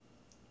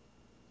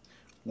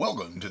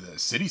Welcome to the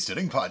City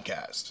Steading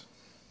Podcast.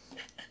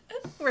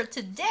 Where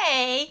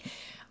today,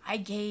 I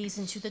gaze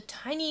into the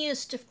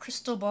tiniest of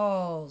crystal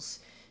balls,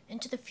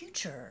 into the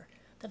future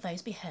that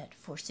lies ahead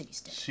for City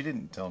Steading. She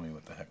didn't tell me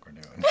what the heck we're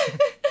doing.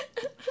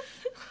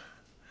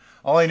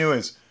 All I knew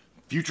is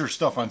future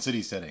stuff on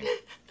City Steading.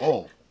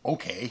 Oh,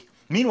 okay.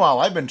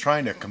 Meanwhile, I've been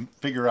trying to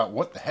figure out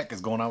what the heck is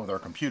going on with our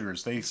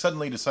computers. They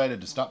suddenly decided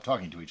to stop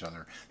talking to each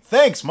other.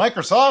 Thanks,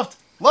 Microsoft!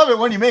 Love it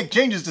when you make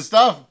changes to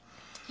stuff!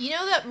 You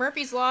know that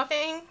Murphy's Law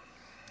thing?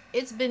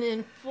 It's been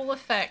in full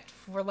effect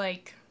for,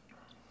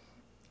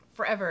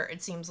 forever,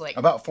 it seems like.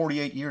 About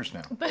 48 years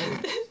now.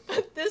 But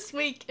this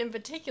week in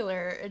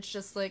particular, it's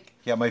just like...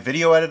 Yeah, my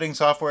video editing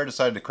software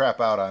decided to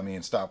crap out on me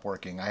and stop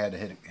working. I had to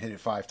hit it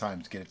 5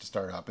 times to get it to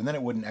start up. And then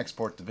it wouldn't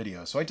export the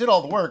video. So I did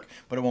all the work,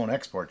 but it won't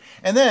export.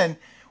 And then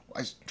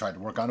I tried to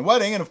work on a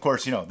wedding, and of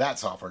course, that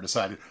software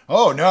decided,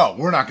 oh no,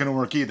 we're not going to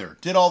work either.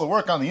 Did all the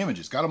work on the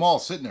images. Got them all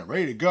sitting there,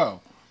 ready to go.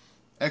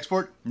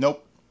 Export?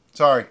 Nope.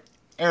 Sorry.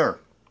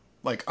 Error.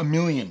 Like a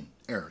million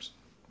errors.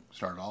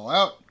 Start it all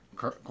out.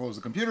 Close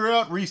the computer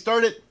out.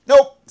 Restart it.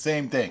 Nope.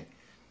 Same thing.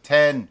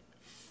 10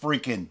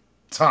 freaking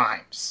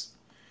times.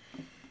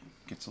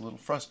 Gets a little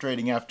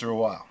frustrating after a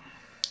while.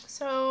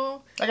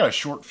 So... I got a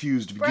short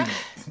fuse to begin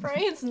with.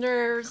 Brian's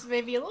nerves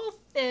may be a little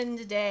thin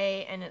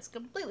today, and it's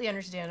completely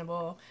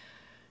understandable.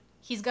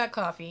 He's got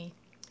coffee.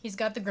 He's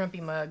got the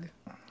grumpy mug.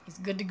 He's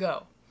good to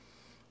go.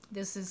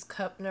 This is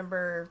cup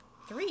number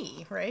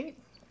 3, right?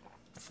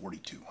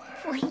 42.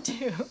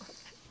 42.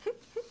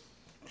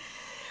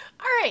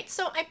 All right,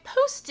 so I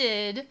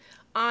posted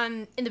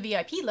in the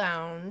VIP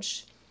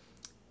lounge,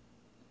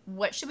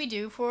 what should we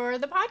do for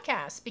the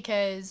podcast?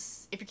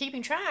 Because if you're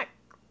keeping track,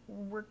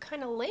 we're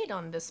kind of late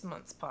on this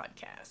month's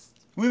podcast.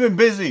 We've been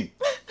busy.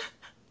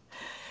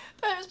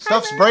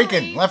 Stuff's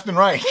breaking left and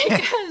right.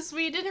 Because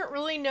we didn't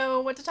really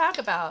know what to talk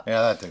about.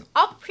 Yeah, that too.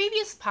 All the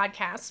previous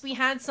podcasts, we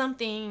had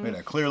something... We had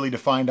a clearly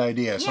defined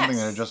idea, something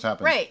that had just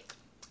happened. Right.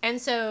 And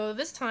so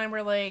this time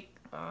we're like,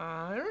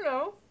 I don't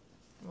know.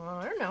 Well,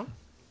 I don't know.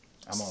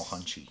 I'm all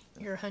hunchy.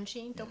 You're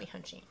hunchy? Don't be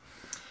hunchy.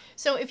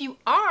 So if you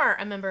are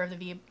a member of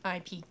the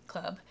VIP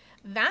club,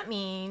 that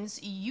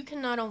means you can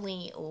not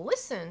only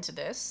listen to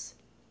this,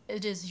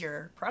 it is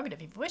your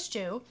prerogative if you wish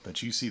to.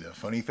 But you see the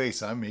funny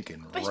face I'm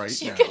making right now.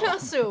 But you can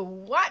also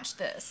watch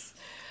this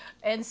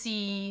and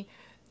see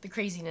the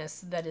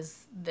craziness that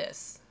is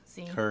this.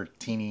 See? Her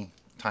teeny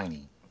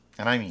tiny,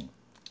 and I mean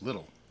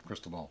little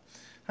crystal ball.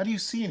 How do you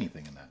see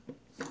anything in that?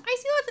 I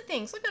see lots of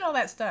things. Look at all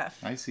that stuff.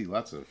 I see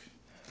lots of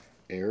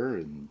air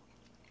and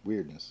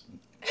weirdness.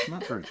 It's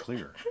not very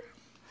clear.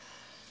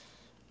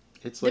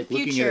 It's like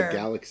looking at a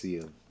galaxy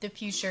of... The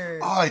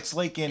future. Oh, it's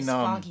like in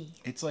foggy.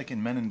 It's like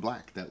in Men in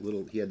Black. That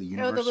little... He had the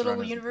universe. Oh, the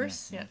little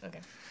universe? Yeah, okay.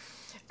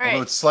 All Although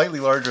right. it's slightly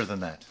larger than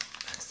that.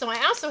 So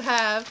I also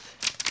have...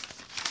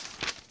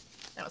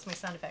 That was my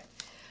sound effect.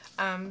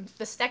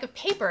 The stack of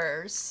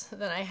papers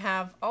that I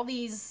have all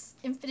these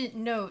infinite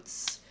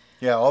notes...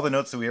 Yeah, all the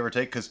notes that we ever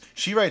take, because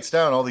she writes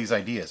down all these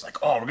ideas, like,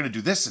 oh, we're going to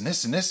do this and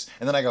this and this,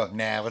 and then I go,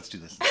 nah, let's do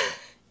this.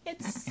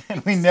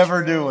 And we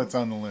never do what's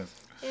on the list.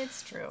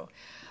 It's true.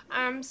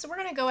 So we're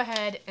going to go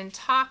ahead and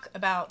talk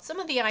about some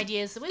of the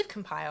ideas that we've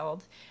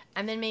compiled,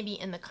 and then maybe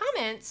in the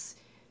comments,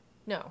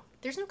 no,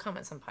 there's no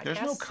comments on podcasts.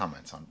 There's no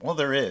comments on, well,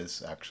 there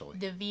is, actually.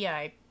 The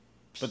VIP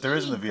But there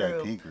isn't the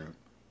group. VIP group.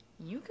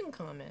 You can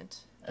comment.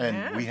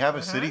 And we have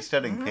a City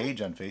Steading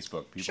page on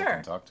Facebook. People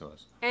can talk to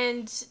us.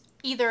 And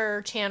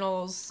either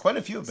channels, quite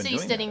a few have been City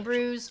doing Steading that,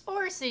 Brews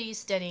or City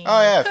Steading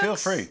Oh yeah, Cooks. feel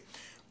free.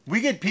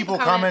 We get people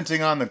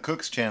commenting on the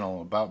Cooks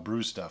channel about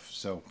brew stuff,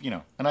 so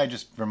and I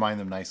just remind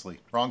them nicely,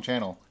 wrong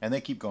channel, and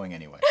they keep going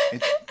anyway.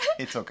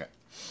 It's okay.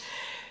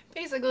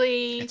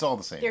 Basically, it's all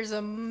the same. There's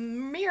a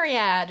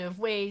myriad of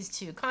ways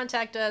to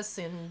contact us,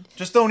 and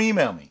just don't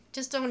email me.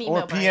 Just don't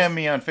email or PM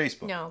me on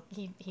Facebook. No,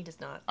 he does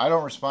not. I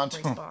don't respond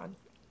at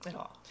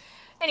all.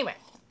 Anyway.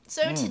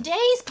 So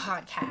today's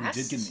podcast...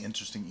 We did get an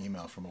interesting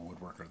email from a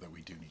woodworker that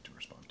we do need to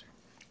respond to.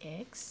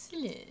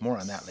 Excellent. More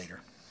on that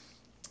later.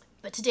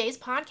 But today's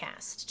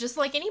podcast, just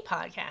like any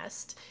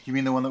podcast... You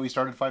mean the one that we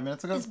started 5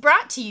 minutes ago? ...is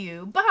brought to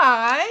you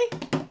by... the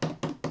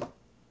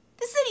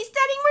City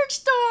Steading merch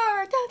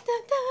store! Da, da,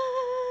 da.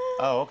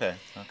 Oh, okay.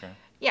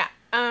 Yeah.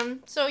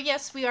 So,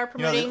 yes, we are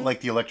promoting...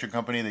 like the electric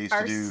company they used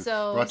to do,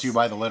 brought to you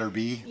by the letter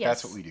B? Yes.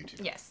 That's what we do,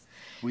 too. Yes.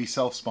 We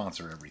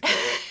self-sponsor everything.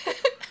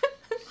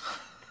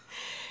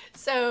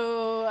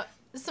 So,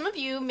 some of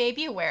you may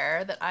be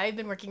aware that I've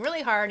been working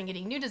really hard on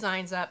getting new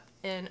designs up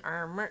in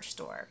our merch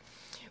store,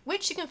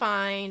 which you can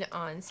find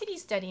on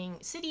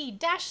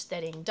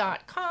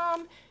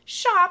city-steading.com,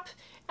 shop,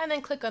 and then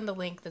click on the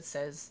link that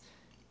says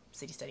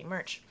City Steading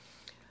merch.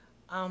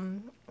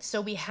 So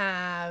we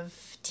have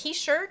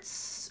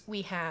t-shirts,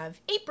 we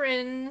have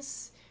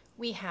aprons,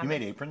 We have You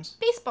made aprons?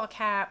 baseball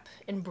cap,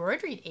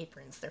 embroidered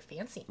aprons. They're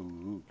fancy.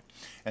 Ooh.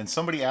 And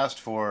somebody asked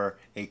for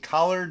a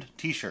collared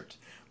t-shirt,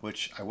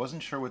 which I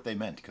wasn't sure what they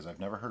meant because I've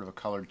never heard of a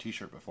collared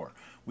t-shirt before.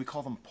 We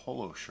call them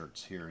polo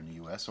shirts here in the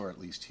U.S., or at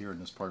least here in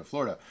this part of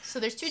Florida. So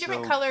there's two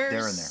different They're in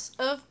colors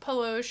of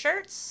polo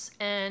shirts,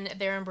 and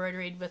they're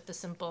embroidered with the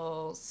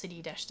simple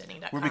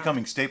city-steading.com. We're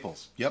becoming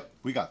staples. Yep,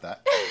 we got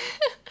that.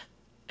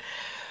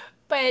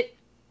 But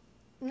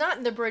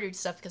not the embroidered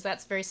stuff, because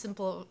that's very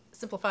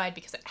simplified,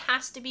 because it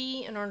has to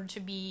be in order to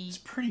be It's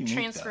pretty neat,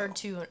 transferred though.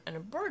 to an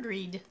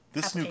embroidered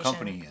This new application.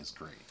 company is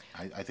great.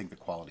 I think the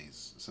quality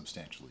is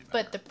substantially better.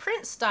 But the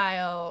print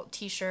style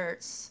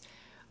t-shirts,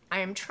 I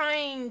am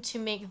trying to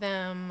make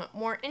them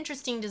more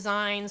interesting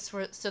designs,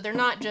 so they're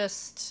not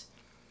just...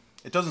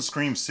 It doesn't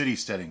scream city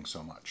steading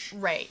so much.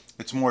 Right.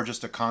 It's more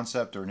just a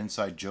concept or an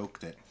inside joke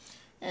that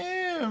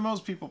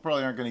most people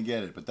probably aren't going to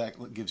get it, but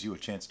that gives you a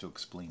chance to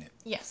explain it.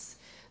 Yes.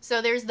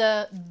 So there's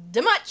the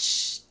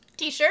Much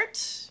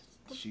t-shirt.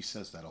 She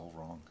says that all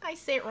wrong. I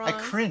say it wrong. I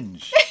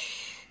cringe.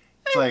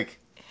 It's like,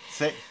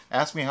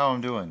 ask me how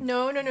I'm doing.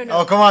 No.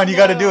 Oh, come on, you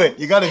got to do it.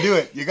 You got to do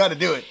it. You got to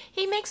do it.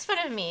 He makes fun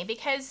of me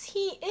because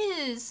he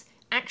is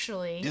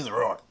actually Do the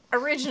roar.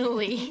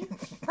 originally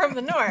from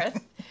the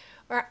north,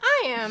 where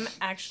I am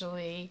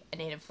actually a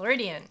native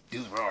Floridian.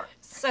 Do the roar.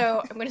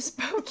 So I'm going to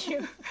spoke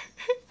you.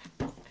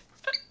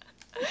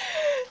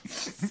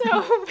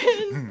 So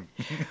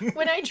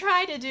when I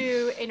try to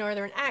do a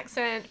northern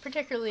accent,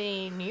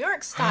 particularly New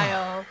York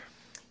style,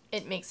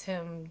 it makes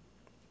him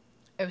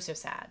oh so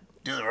sad.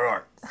 Do the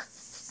roar.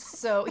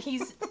 So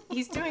he's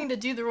doing the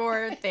do the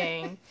roar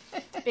thing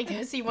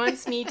because he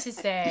wants me to I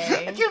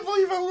say. can't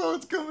believe how well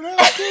it's coming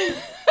out, dude.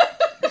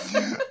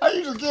 I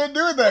usually can't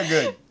do it that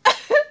good.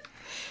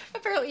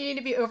 Apparently, you need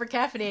to be over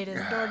caffeinated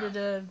in order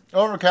to.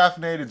 Over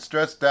caffeinated,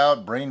 stressed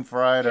out, brain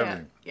fried,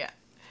 everything. Yeah.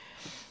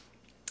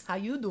 How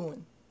you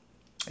doing?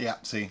 Yeah,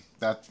 see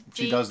that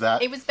she See, does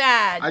that. It was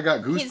bad. I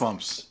got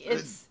goosebumps.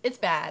 It's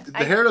bad.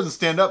 The hair doesn't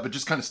stand up; it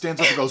just kind of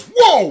stands up and goes,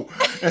 "Whoa!"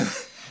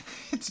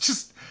 It's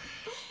just.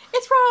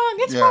 It's wrong.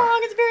 It's Yeah. wrong.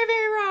 It's very,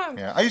 very wrong.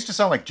 Yeah, I used to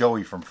sound like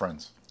Joey from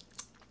Friends.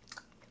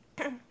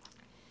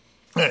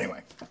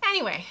 Anyway,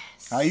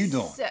 How you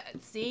doing?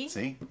 See?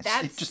 See?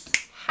 That's It just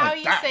how like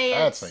you that. say it.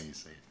 That's how you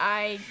say it.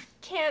 I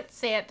can't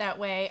say it that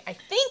way. I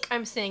think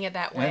I'm saying it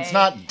that way. And it's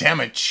not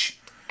damage.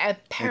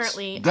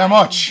 Apparently, It's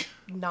damage.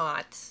 I'm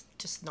not.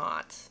 Just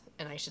not.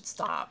 And I should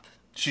stop.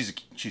 She's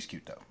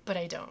cute though. But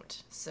I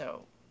don't.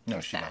 So. No,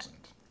 there's she that.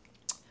 doesn't.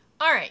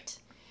 All right.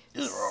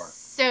 Do the roar.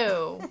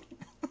 So,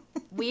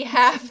 we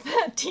have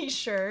that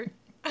t-shirt.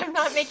 I'm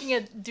not making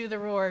a do the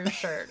roar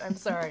shirt. I'm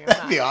sorry. I'm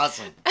That'd not. be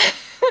awesome.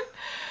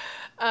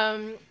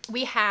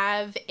 We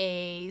have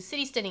a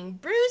City Steading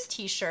Brews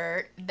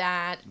t-shirt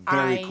that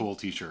Very I cool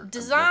T-shirt.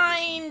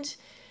 designed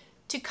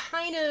to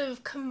kind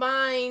of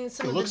combine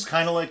some It of looks the...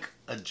 kind of like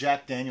a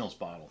Jack Daniels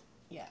bottle,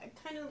 Yeah, it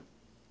kind of...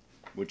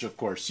 which of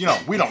course,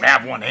 we don't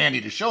have one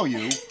handy to show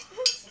you.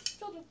 It's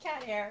filled with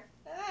cat hair.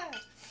 Ah.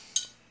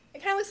 It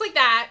kind of looks like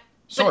that.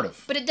 Sort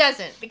of. But it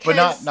doesn't, because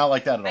But not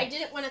like that at all. I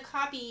didn't want to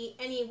copy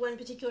any one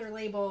particular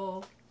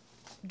label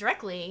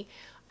directly.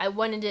 I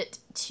wanted it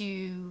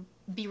to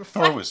be Thor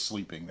reflective. was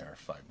sleeping there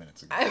 5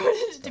 minutes ago. I wanted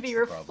it to That's be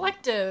the problem.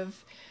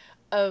 reflective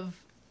of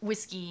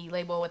whiskey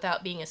label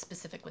without being a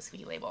specific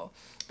whiskey label,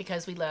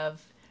 because we love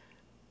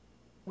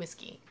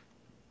whiskey.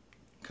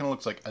 Kind of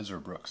looks like Ezra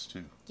Brooks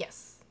too.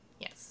 Yes.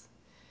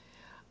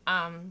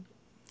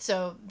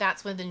 So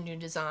that's one of the new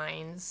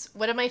designs.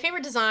 One of my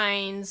favorite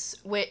designs,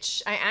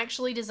 which I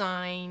actually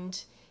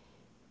designed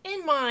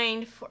in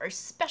mind for a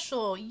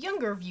special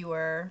younger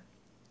viewer,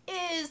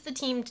 is the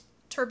Team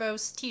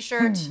Turbos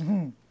t-shirt.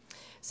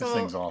 So This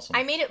thing's awesome.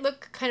 I made it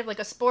look kind of like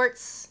a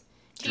sports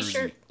t-shirt.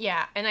 Jersey.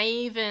 Yeah, and I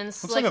even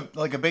Looks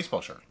like a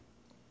baseball shirt.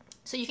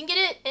 So you can get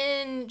it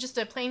in just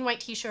a plain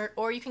white t-shirt,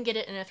 or you can get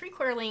it in a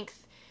 3/4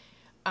 length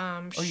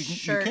Oh, you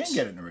shirt. can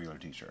get it in a regular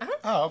T-shirt. Uh-huh.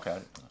 Oh, okay.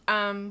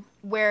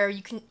 Where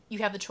you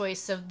have the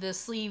choice of the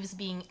sleeves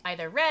being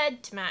either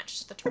red to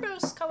match the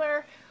Turbos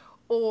color,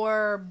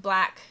 or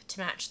black to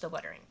match the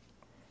lettering.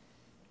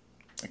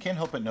 I can't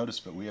help but notice,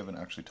 but we haven't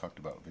actually talked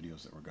about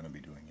videos that we're going to be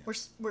doing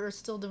yet. We're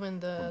still doing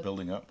We're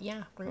building up.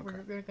 Yeah, we're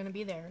Okay. going to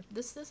be there.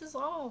 This is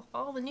all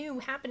the new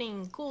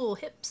happening cool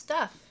hip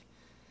stuff.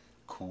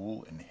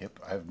 Cool and hip.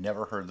 I've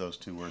never heard those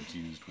two words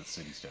used with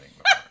city steading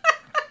before.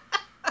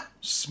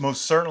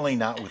 Most certainly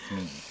not with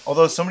me.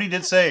 Although somebody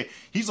did say,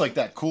 he's like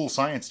that cool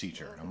science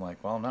teacher. And I'm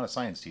like, well, I'm not a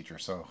science teacher,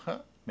 so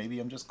maybe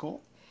I'm just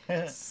cool.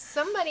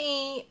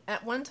 Somebody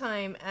at one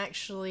time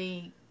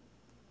actually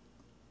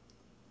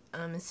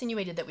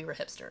insinuated that we were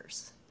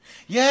hipsters,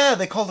 Yeah,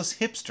 they called us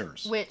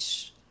hipsters.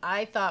 which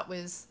I thought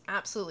was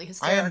absolutely I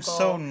hysterical. am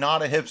so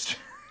not a hipster.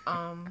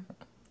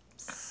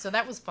 So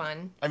that was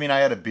fun. I mean, I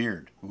had a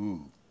beard.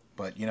 Ooh.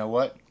 But you know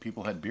what?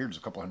 People had beards a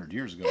couple hundred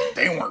years ago.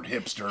 They weren't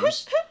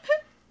hipsters.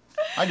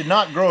 I did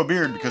not grow a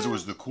beard because it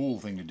was the cool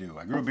thing to do.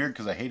 I grew a beard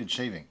because I hated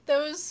shaving.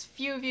 Those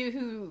few of you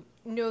who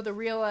know the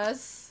real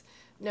us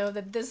know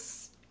that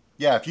this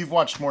Yeah, if you've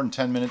watched more than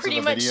 10 minutes pretty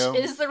of a video.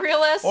 much is the real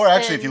us. Or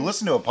actually, if you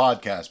listen to a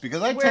podcast,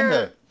 because I tend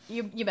to...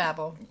 You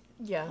babble.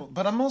 Yeah.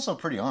 But I'm also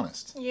pretty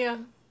honest. Yeah.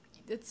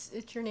 It's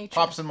your nature.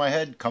 Pops in my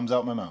head, comes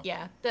out my mouth.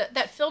 Yeah.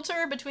 That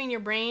filter between your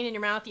brain and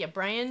your mouth, yeah,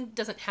 Brian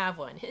doesn't have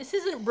one. His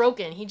isn't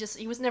broken. He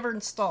was never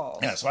installed.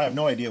 Yeah, so I have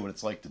no idea what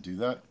it's like to do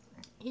that.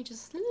 He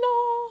just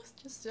lost.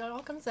 Just it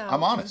all comes out.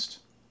 I'm honest.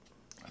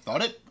 I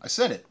thought it. I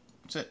said it.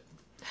 That's it.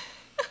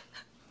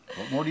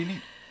 What more do you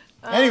need?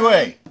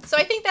 Anyway. So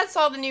I think that's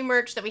all the new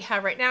merch that we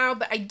have right now,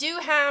 but I do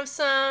have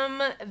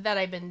some that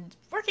I've been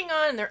working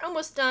on, and they're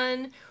almost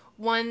done.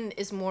 One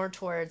is more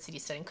towards CD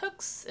Steading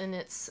Cooks, and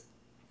it's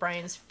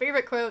Brian's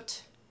favorite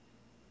quote.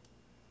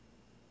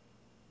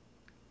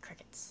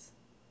 Crickets.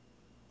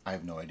 I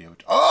have no idea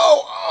what...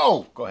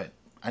 Oh! Go ahead.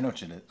 I know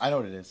what it is. I know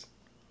what it is.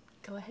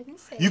 Go ahead and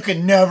say You it.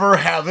 can never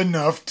have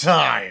enough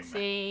time.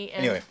 See?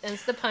 And, Anyway. and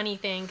it's the punny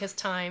thing, because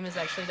time is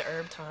actually the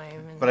herb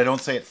time. And But I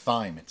don't say it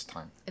thyme, it's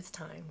time. it's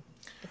time.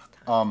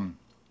 It's time.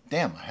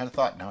 Damn, I had a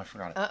thought, now I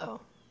forgot it. Uh-oh.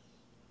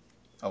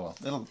 Oh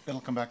well,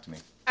 it'll come back to me.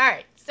 All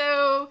right,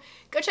 so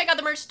go check out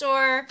the merch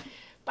store,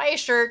 buy a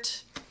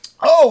shirt,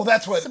 Oh,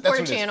 that's what support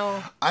it a is.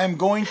 channel. I'm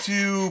going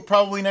to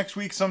probably next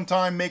week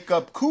sometime make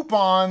up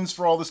coupons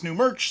for all this new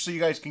merch so you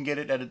guys can get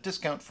it at a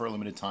discount for a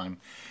limited time.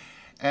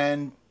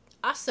 And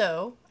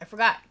Also, I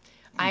forgot,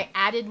 I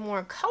added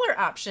more color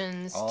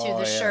options to Oh,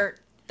 the yeah. shirt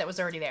that was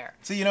already there.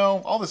 so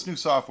all this new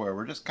software,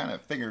 we're just kind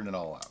of figuring it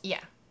all out. Yeah,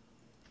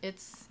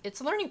 it's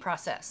a learning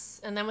process.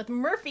 And then with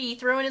Murphy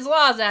throwing his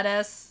laws at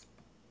us,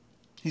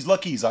 He's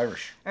lucky he's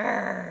Irish.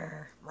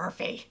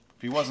 Murphy.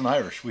 If he wasn't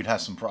Irish, we'd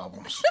have some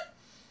problems.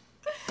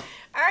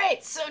 All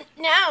right, so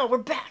now we're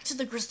back to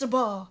the crystal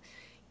ball.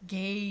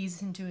 Gaze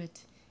into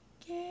it.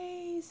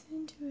 Gaze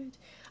into it.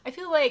 I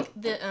feel like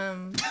the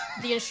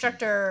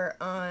instructor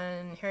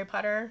on Harry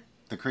Potter.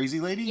 The crazy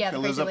lady Yeah, that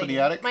the lives crazy up lady. in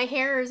the attic? My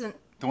hair isn't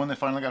The one that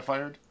finally got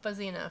fired?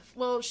 fuzzy enough.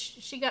 Well,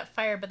 she got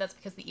fired, but that's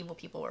because the evil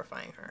people were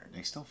firing her.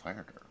 They still fired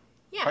her.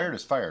 Yeah. Fired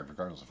is fired,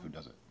 regardless of who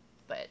does it.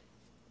 But,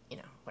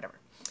 whatever.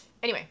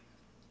 Anyway,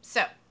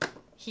 so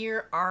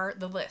here are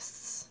the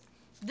lists.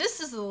 This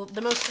is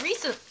the most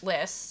recent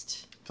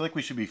list. I feel like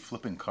we should be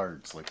flipping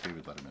cards like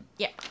David Letterman.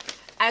 Yeah.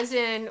 As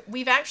in,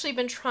 we've actually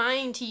been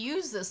trying to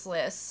use this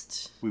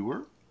list. We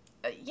were?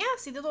 Yeah,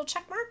 see the little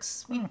check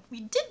marks? We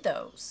did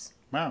those.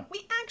 Wow.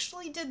 We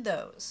actually did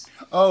those.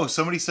 Oh,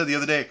 somebody said the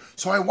other day,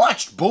 so I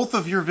watched both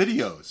of your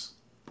videos.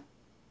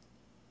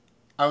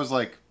 I was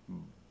like,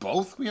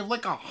 both? We have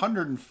like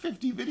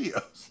 150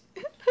 videos.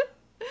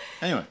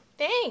 Anyway,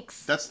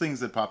 Thanks. that's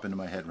things that pop into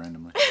my head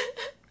randomly.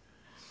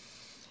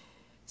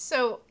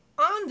 So,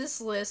 on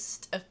this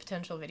list of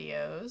potential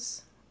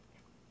videos,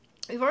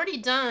 we've already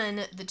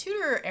done the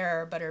Tudor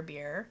era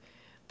butterbeer,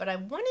 but I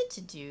wanted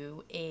to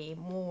do a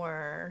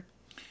more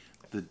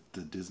The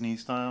Disney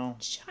style?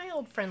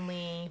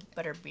 child-friendly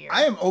butterbeer.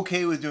 I am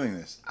okay with doing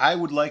this. I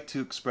would like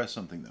to express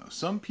something, though.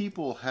 Some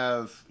people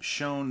have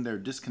shown their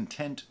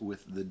discontent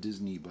with the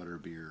Disney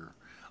butterbeer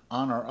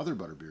on our other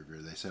butterbeer beer.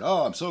 They said,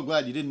 oh, I'm so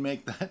glad you didn't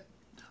make that.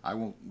 I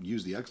won't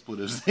use the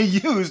expletives they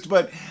used,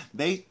 but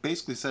they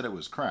basically said it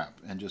was crap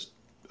and just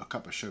a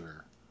cup of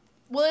sugar.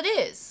 Well, it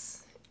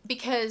is,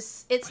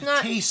 because it's But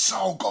not... it tastes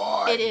so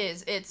good. It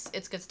is.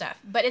 It's good stuff.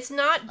 But it's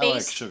not I like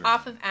based sugar.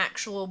 off of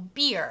actual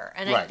beer.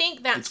 And I Right.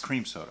 think that's It's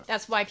cream soda.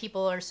 That's why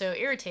people are so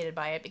irritated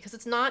by it, because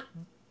it's not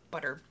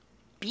butter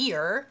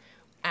beer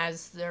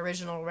as the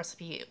original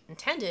recipe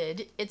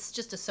intended. It's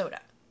just a soda.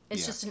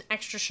 It's Yeah. just an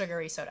extra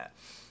sugary soda.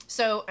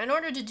 So in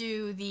order to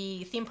do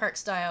the theme park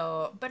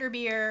style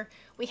butterbeer,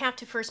 we have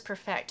to first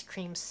perfect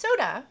cream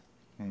soda.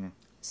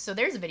 So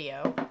there's a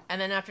video. And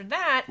then after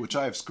that, Which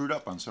I have screwed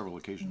up on several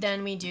occasions.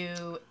 then we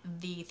do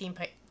the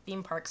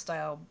theme park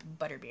style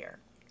butterbeer.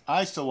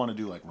 I still want to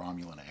do like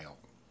Romulan ale.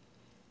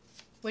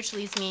 Which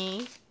leads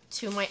me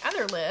to my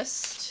other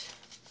list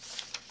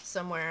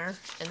somewhere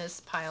in this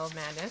pile of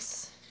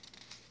madness.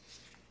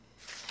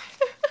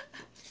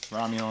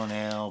 Romulan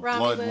ale, Romulan-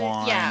 blood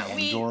wine, yeah,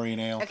 Andorian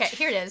ale. Okay,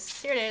 here it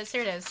is. Here it is.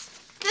 Here it is.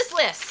 This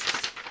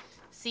list.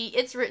 See,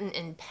 it's written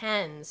in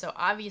pen, so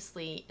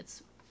obviously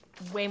it's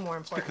way more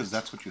important. Because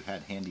that's what you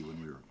had handy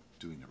when we were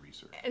doing the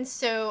research. And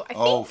so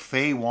Oh,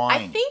 Fey wine.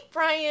 I think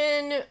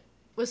Brian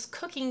was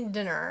cooking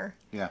dinner,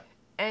 Yeah.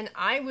 and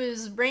I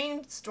was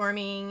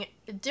brainstorming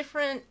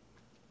different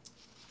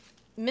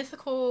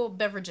mythical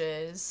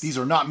beverages. These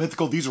are not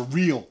mythical, these are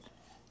real.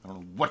 I don't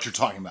know what you're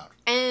talking about.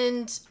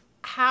 And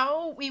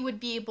how we would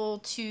be able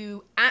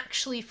to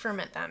actually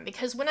ferment them.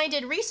 Because when I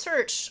did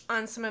research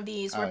on some of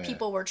these where yeah.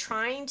 people were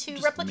trying to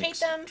Just replicate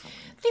mixed them, drinks.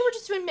 they were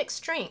just doing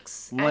mixed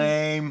drinks. And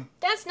Lame.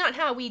 that's not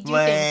how we do things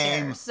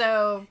Lame. here.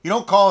 So, You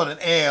don't call it an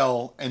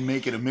ale and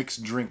make it a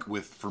mixed drink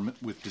with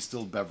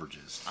distilled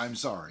beverages. I'm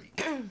sorry.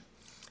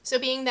 so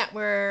being that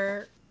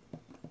we're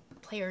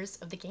players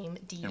of the game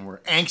D And we're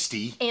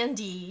angsty. and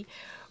D,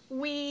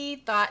 we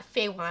thought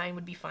Fey wine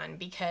would be fun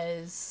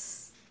because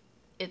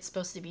it's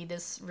supposed to be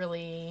this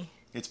really...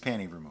 It's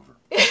panty remover.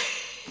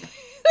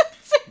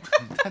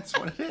 That's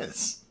what it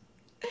is.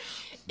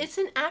 It's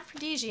an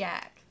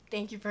aphrodisiac.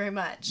 Thank you very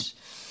much.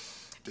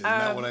 Isn't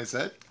that what I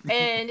said?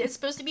 And it's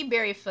supposed to be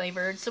berry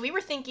flavored. So we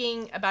were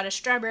thinking about a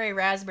strawberry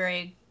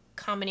raspberry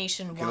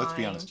combination wine. Let's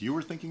be honest. You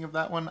were thinking of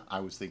that one. I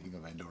was thinking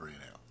of Andorian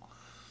Ale.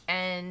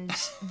 And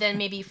then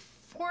maybe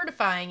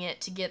fortifying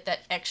it to get that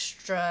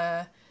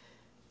extra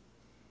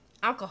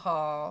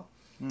alcohol.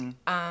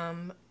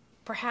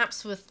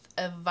 Perhaps with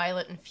a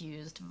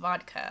violet-infused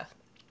vodka.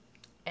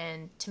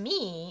 And to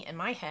me, in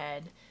my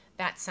head,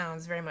 that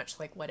sounds very much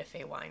like what a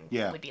Fey wine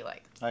would be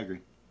like. I agree.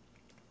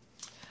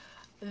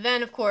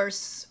 Then, of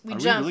course, Are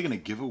we really going to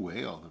give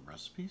away all the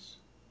recipes?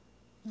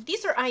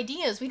 These are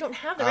ideas. We don't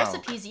have the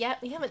recipes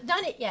yet. We haven't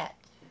done it yet.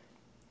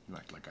 You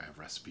act like I have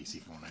recipes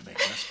even when I make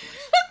recipes.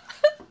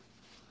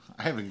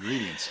 I have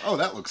ingredients. Oh,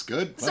 that looks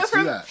good. Let's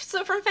do that.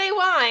 So from Fey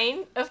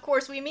Wine, of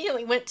course, we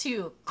immediately went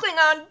to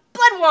Klingon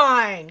Blood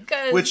Wine.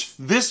 Which,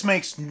 this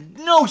makes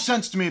no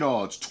sense to me at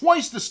all. It's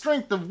twice the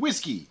strength of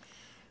whiskey.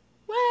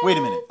 Well, wait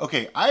a minute.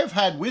 Okay, I've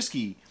had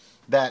whiskey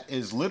that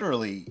is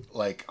literally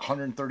like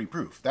 130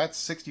 proof. That's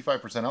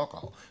 65%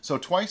 alcohol. So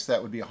twice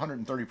that would be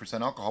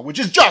 130% alcohol, which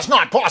is just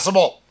not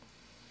possible.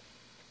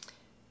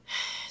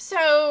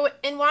 So,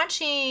 in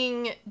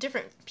watching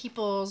different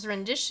people's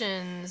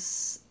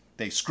renditions,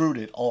 they screwed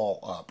it all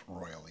up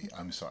royally.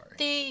 I'm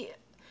sorry.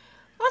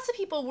 Lots of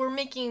people were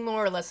making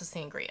more or less a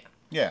sangria.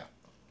 Yeah.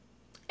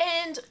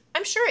 And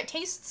I'm sure it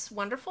tastes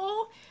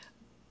wonderful,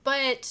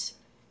 but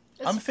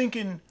I'm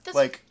thinking that's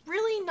like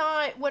really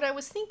not what I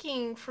was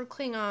thinking for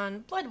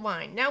Klingon Blood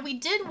Wine. Now, we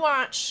did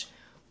watch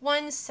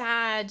one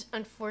sad,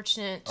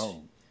 unfortunate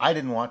I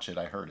didn't watch it.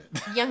 I heard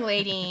it. young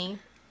lady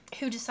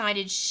who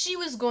decided she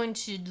was going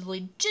to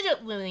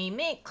legitimately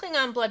make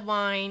Klingon Blood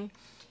Wine,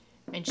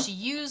 and she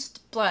used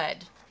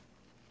blood.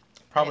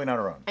 Probably not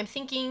her own. I'm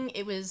thinking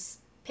it was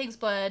pig's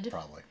blood.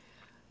 Probably.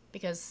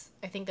 Because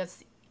I think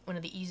that's one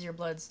of the easier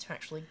bloods to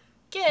actually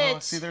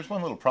get. See, there's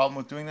one little problem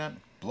with doing that.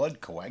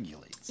 Blood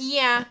coagulates.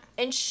 Yeah,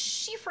 and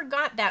she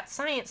forgot that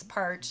science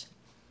part.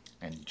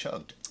 And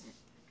chugged.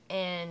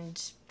 And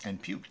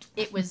puked.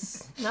 It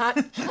was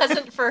not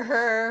pleasant for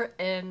her,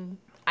 and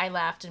I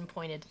laughed and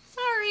pointed,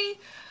 sorry.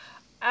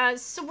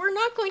 So we're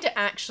not going to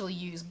actually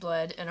use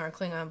blood in our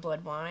Klingon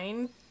Blood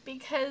Wine,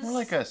 because... More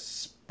like a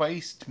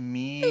spiced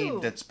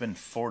mead that's been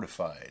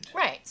fortified.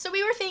 Right. So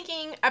we were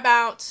thinking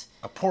about...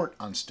 a port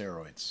on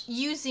steroids.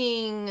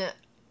 Using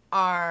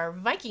our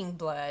Viking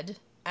blood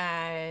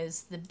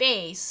as the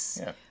base.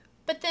 Yeah.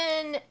 But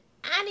then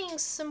adding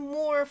some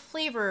more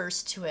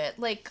flavors to it,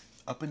 like...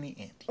 up in the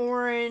ante.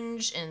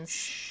 Orange and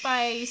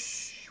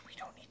spice. We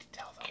don't need to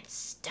tell them. And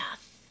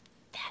stuff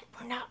that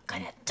we're not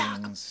going to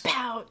talk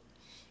about.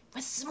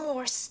 With some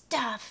more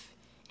stuff.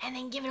 And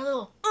then give it a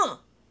little...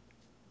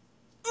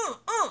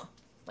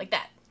 like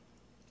that.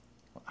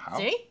 How?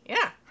 See?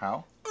 Yeah.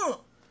 How?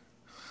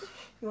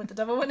 You want the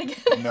double one again?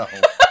 No.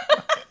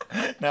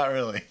 Not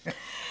really.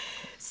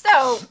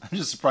 So... I'm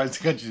just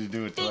surprised I got you to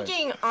do it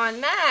Thinking twice.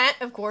 on that,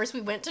 of course,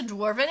 we went to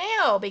Dwarven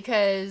Ale,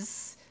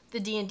 because the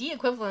D&D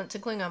equivalent to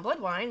Klingon Blood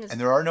Wine is... and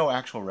there are no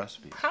actual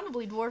recipes.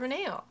 Probably Dwarven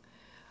Ale.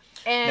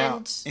 And...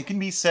 now, it can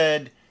be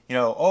said...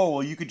 oh,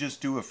 well, you could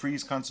just do a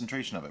freeze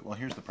concentration of it. Well,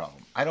 here's the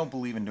problem. I don't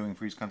believe in doing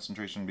freeze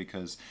concentration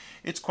because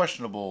it's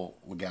questionable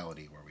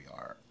legality where we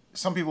are.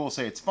 Some people will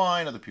say it's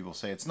fine, other people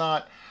say it's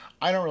not.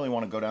 I don't really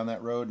want to go down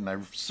that road, and I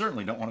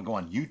certainly don't want to go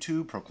on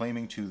YouTube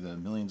proclaiming to the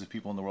millions of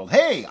people in the world,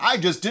 hey, I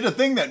just did a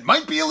thing that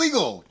might be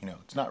illegal.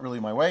 It's not really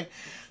my way.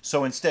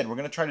 So instead, we're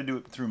going to try to do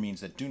it through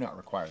means that do not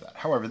require that.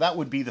 However, that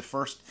would be the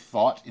first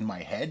thought in my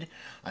head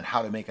on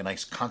how to make a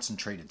nice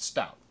concentrated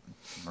stout.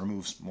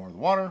 Remove more of the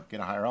water, get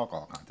a higher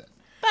alcohol content.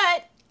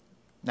 But...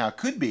 now, it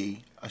could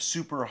be a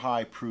super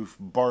high proof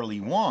barley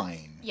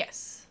wine.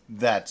 Yes.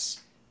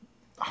 That's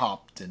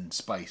hopped and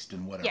spiced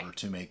and whatever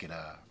to make it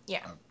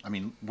I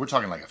mean, we're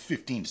talking like a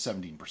 15 to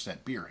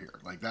 17% beer here.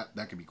 Like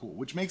that could be cool.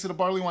 Which makes it a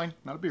barley wine,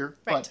 not a beer.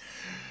 Right. But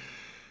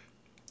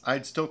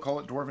I'd still call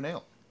it Dwarven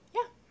Ale.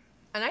 Yeah.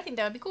 And I think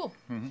that would be cool.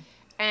 Mm-hmm.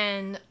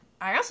 And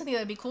I also think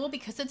that would be cool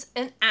because it's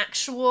an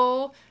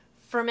actual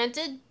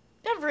fermented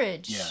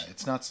beverage. Yeah,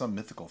 it's not some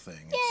mythical thing.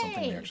 It's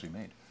something we actually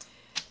made.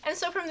 And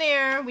so from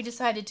there, we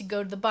decided to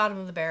go to the bottom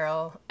of the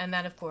barrel, and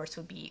that, of course,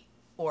 would be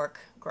Orc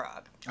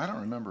Grog. I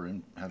don't remember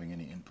having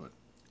any input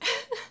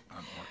on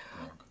Orc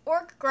Grog.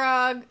 Orc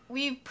Grog,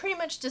 we pretty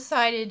much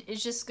decided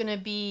is just going to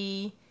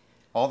be...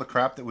 all the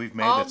crap that we've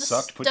made that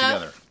sucked put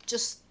together.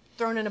 Just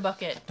thrown in a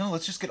bucket. No,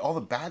 let's just get all the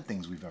bad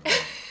things we've ever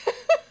made.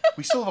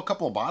 We still have a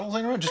couple of bottles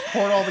in around. Just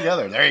pour it all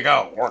together. There you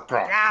go. Orc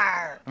Grog.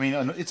 I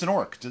mean, it's an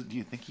orc. Do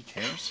you think he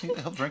cares?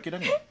 He'll drink it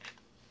anyway.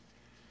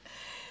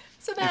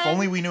 So then, if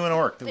only we knew an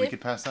orc that we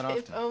could pass that off to.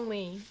 If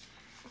only.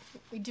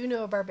 We do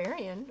know a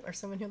barbarian, or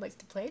someone who likes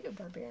to play a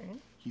barbarian.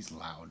 He's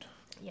loud.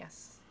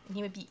 Yes. And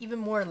he would be even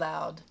more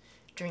loud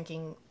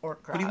drinking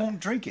Orc Grog. But he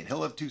won't drink it.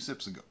 He'll have 2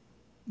 sips and go,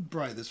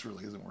 Bri, this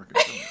really isn't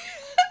working for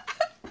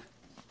me.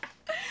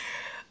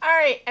 All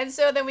right. And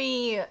so then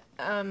we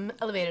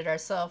elevated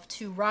ourselves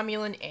to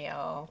Romulan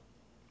Ale,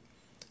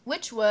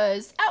 which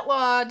was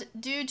outlawed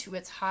due to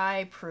its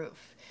high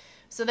proof.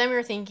 So then we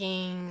were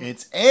thinking...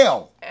 it's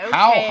ale. Okay.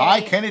 How high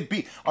can it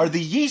be? Are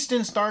the yeast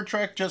in Star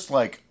Trek just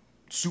like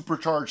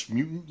supercharged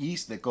mutant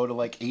yeast that go to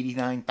like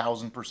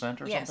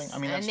 89,000% or Yes, something. I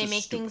mean, that's and they just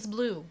make stupid. things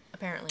blue,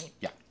 apparently.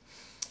 Yeah.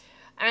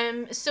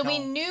 So we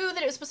No. knew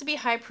that it was supposed to be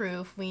high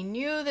proof. We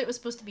knew that it was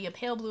supposed to be a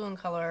pale blue in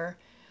color.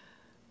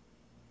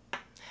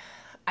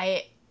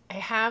 I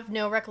have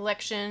no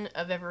recollection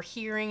of ever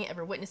hearing,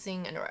 ever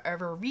witnessing, or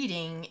ever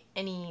reading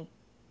any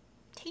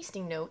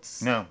tasting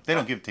notes. No, they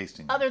don't give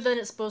tasting Other notes. than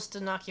it's supposed to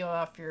knock you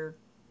off your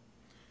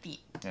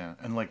feet. Yeah,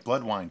 and like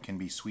blood wine can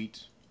be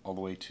sweet all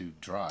the way to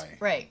dry.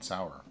 Right. And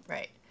sour.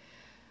 Right.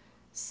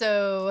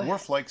 So...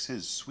 Worf likes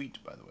his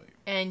sweet, by the way.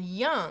 And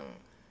young,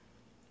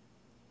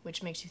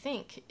 which makes you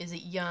think, is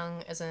it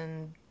young as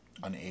in...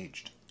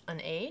 Unaged.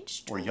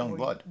 Unaged? Or young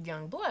blood.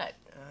 Young blood.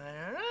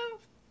 I don't know.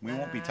 We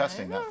won't be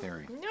testing that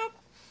theory. Nope.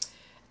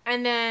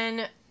 And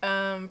then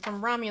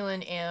from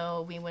Romulan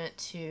ale, we went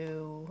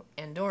to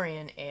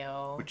Andorian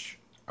ale. Which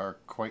are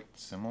quite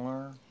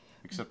similar,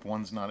 except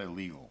one's not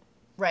illegal.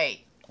 Right.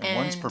 And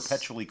one's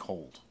perpetually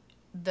cold.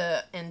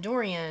 The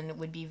Andorian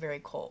would be very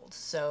cold,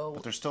 so...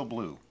 But they're still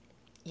blue.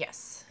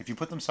 Yes. If you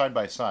put them side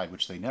by side,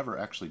 which they never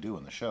actually do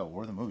in the show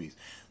or the movies,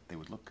 they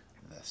would look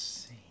the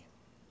same.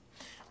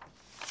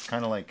 It's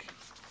kind of like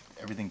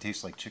everything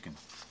tastes like chicken.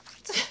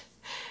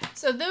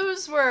 So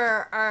those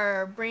were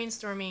our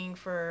brainstorming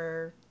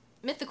for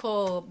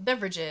mythical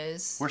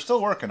beverages. We're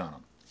still working on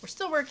them. We're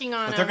still working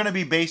on But they're going to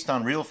be based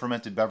on real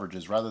fermented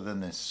beverages rather than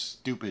this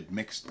stupid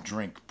mixed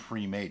drink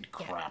pre-made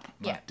crap.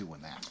 I'm not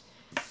doing that.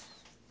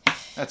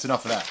 That's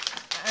enough of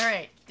that. All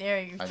right.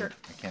 There you I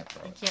can't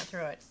throw You it. can't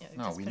throw it. Yeah,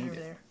 No, just we put need it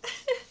over it. there.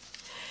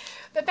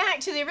 But back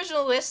to the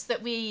original list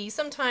that we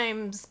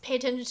sometimes pay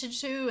attention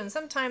to and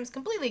sometimes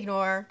completely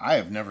ignore. I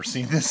have never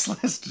seen this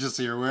list, just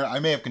so you're aware. I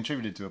may have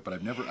contributed to it, but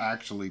I've never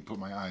actually put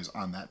my eyes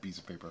on that piece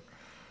of paper.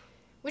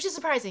 Which is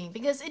surprising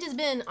because it has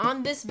been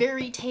on this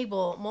very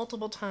table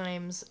multiple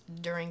times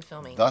during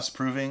filming. Thus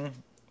proving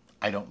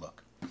I don't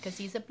look. Because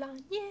he's a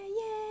blonde. Yeah,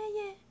 yeah,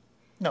 yeah.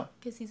 No,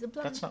 Because he's a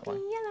blonde. That's not why.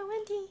 Yellow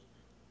and tea.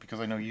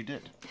 because I know you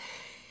did.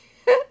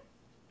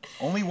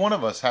 Only one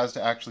of us has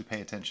to actually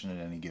pay attention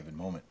at any given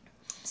moment.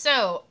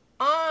 So,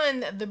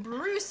 on the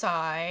brew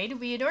side,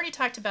 we had already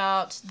talked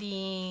about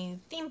the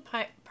theme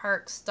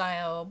park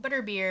style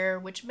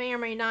butterbeer, which may or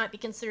may not be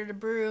considered a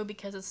brew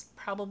because it's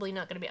probably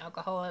not going to be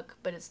alcoholic,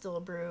 but it's still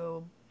a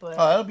brew. But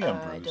Oh, that'll be on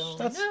I brews.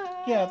 don't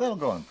know. Yeah, that'll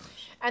go on brews.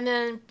 And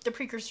then the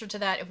precursor to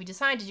that, if we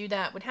decide to do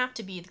that, would have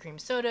to be the cream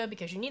soda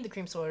because you need the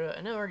cream soda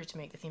in order to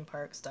make the theme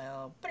park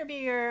style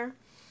butterbeer.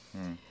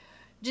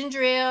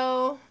 Ginger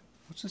ale.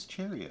 What's this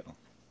cherry ale?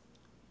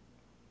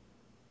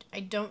 I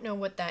don't know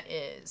what that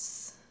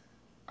is.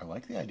 I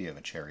like the idea of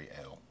a cherry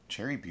ale.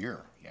 Cherry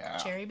beer, yeah.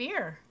 Cherry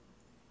beer.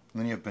 And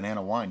then you have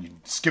banana wine. You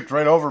skipped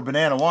right over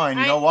banana wine.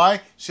 You know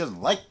why? She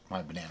doesn't like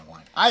my banana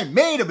wine. I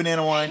made a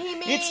banana wine.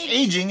 It's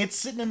aging. It's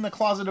sitting in the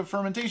closet of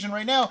fermentation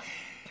right now.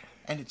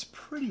 And it's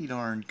pretty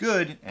darn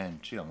good. And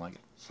she don't like it.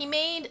 He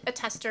made a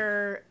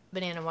tester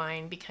banana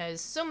wine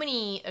because so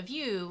many of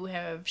you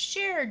have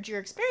shared your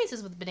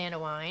experiences with banana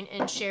wine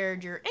and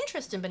shared your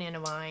interest in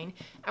banana wine.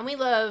 And we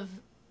love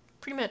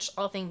pretty much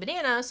all thing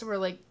banana, so we're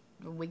like,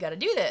 we got to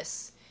do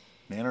this.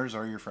 Manners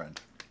are your friend.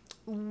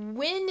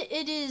 When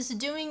it is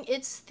doing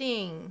its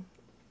thing,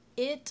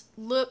 it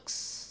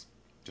looks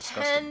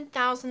Disgusting.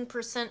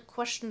 10,000%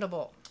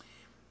 questionable.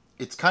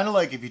 It's kind of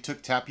like if you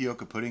took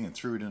tapioca pudding and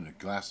threw it in a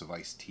glass of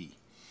iced tea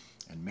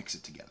and mix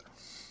it together.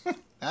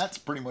 That's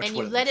pretty much And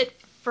what you it let looks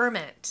it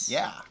ferment.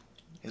 Yeah,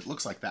 it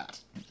looks like that.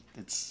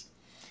 It's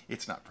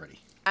not pretty.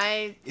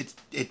 I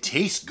It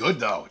tastes good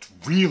though. It's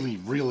really,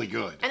 really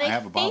good. And I I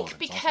have a bottle think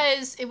of it. It's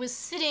because it was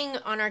sitting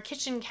on our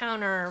kitchen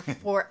counter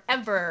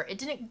forever, it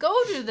didn't go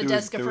to the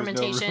desk of there was no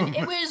fermentation. room.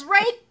 It was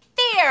right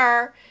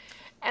there,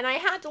 and I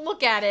had to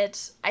look at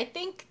it. I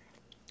think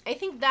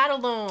that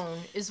alone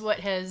is what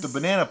has awesome. The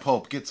banana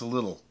pulp gets a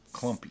little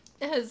clumpy.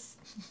 has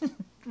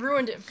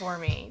ruined it for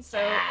me. So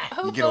you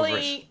get over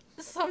hopefully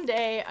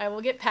someday I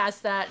will get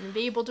past that and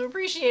be able to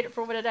appreciate it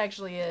for what it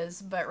actually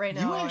is. But right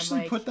now You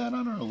actually I'm like, put that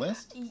on our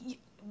list?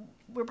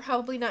 we're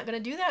probably not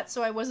going to do that,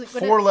 so I wasn't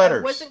going 4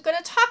 letters. I wasn't going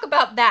to talk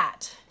about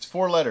that. It's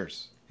 4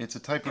 letters. It's a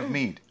type of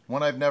mead.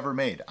 One I've never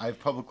made. I've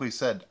publicly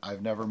said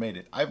I've never made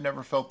it. I've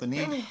never felt the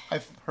need.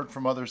 I've heard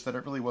from others that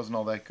it really wasn't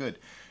all that good.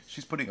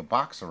 She's putting a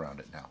box around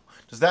it now.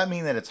 Does that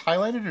mean that it's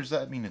highlighted or does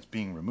that mean it's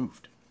being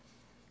removed?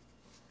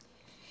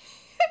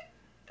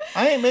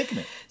 I ain't making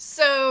it.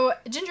 So,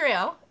 ginger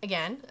ale,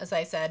 again, as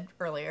I said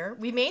earlier,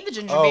 we made the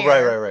ginger Oh,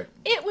 beer. right.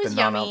 It was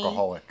The yummy.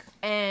 non-alcoholic.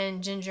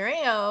 And ginger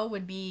ale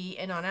would be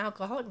a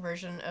non-alcoholic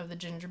version of the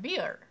ginger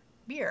beer.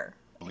 Beer?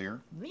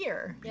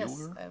 Yes,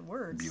 Bueller?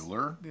 words.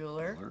 Bueller?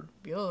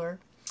 Bueller.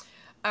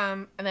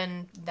 And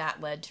then that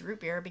led to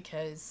root beer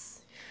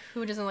because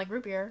who doesn't like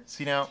root beer?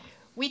 See now,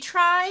 We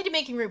tried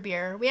making root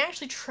beer. We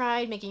actually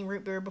tried making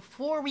root beer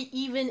before we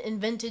even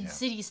invented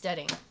city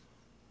steading.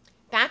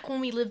 Back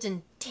when we lived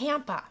in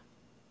Tampa.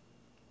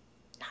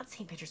 Not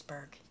St.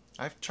 Petersburg.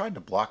 I've tried to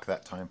block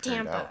that time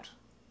period Tampa. out.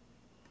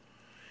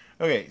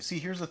 Okay, see,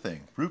 here's the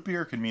thing. Root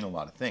beer can mean a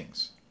lot of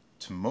things.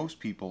 To most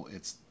people,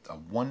 it's a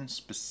one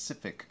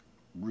specific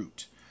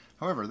root.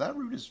 However, that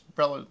root is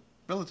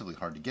relatively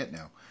hard to get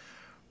now.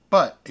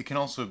 But it can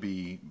also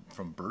be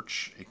from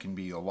birch. It can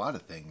be a lot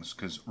of things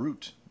because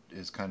root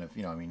is kind of,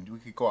 I mean, we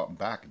could go out and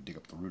back and dig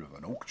up the root of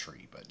an oak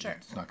tree, but sure.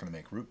 It's not going to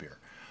make root beer.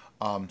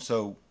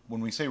 So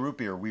when we say root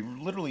beer, we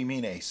literally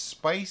mean a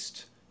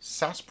spiced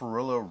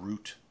sarsaparilla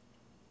root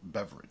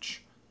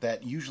beverage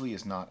that usually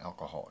is not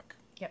alcoholic.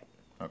 Yep.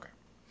 Okay.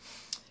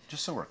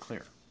 Just so we're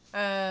clear.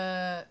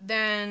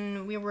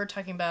 Then we were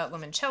talking about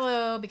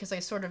limoncello because I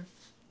sort of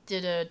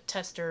did a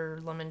tester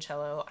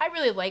limoncello. I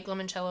really like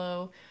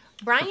limoncello.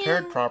 Brian,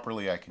 prepared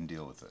properly, I can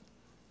deal with it.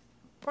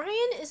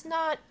 Brian is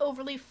not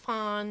overly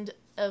fond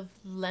of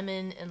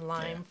lemon and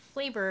lime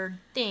flavored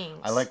things.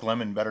 I like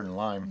lemon better than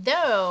lime.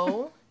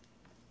 Though,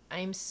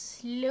 I'm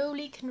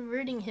slowly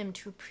converting him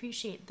to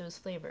appreciate those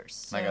flavors.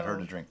 So, I got her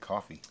to drink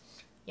coffee.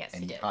 Yes,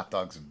 and he eat did. hot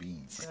dogs and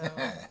beans. So,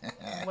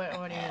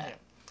 what do you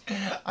do?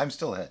 I'm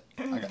still ahead.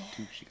 I got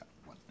 2, she got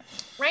 1.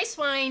 Rice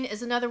wine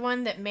is another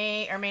one that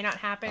may or may not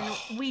happen.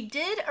 We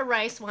did a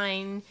rice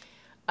wine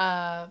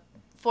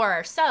for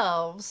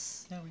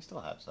ourselves. Yeah, we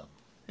still have some.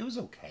 It was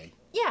okay.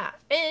 Yeah,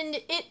 and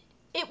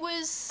it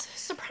was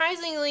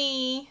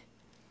surprisingly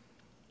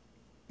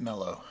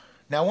mellow.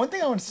 Now, one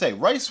thing I want to say,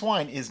 rice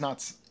wine is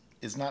not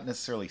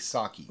necessarily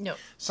sake. No.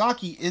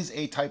 Sake is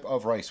a type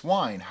of rice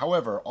wine.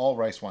 However, all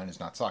rice wine is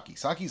not sake.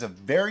 Sake is a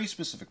very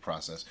specific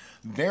process,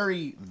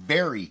 very,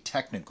 very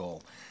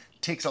technical.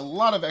 Takes a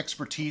lot of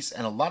expertise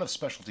and a lot of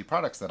specialty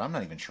products that I'm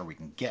not even sure we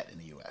can get in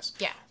the U.S.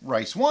 Yeah.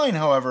 Rice wine,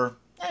 however,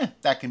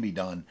 that can be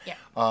done.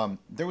 Yeah.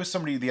 There was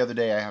somebody the other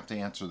day, I have to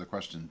answer the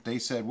question. They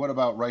said, what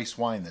about rice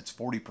wine that's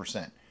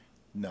 40%?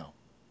 No.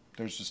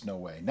 There's just no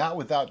way. Not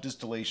without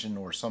distillation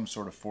or some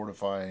sort of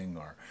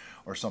fortifying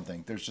or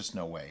something. There's just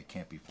no way. It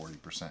can't be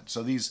 40%.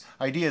 So these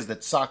ideas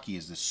that sake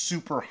is this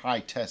super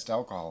high test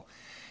alcohol,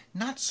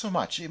 not so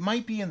much. It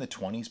might be in the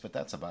 20s, but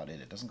that's about it.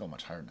 It doesn't go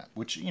much higher than that,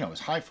 which, is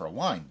high for a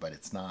wine, but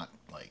it's not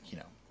like,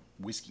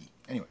 whiskey.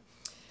 Anyway.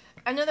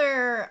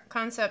 Another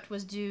concept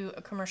was do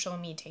a commercial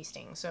mead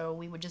tasting. So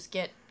we would just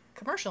get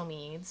commercial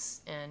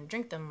meads and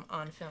drink them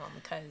on film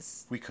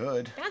because we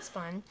could. That's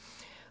fun.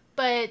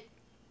 But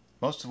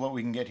most of what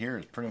we can get here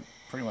is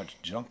pretty much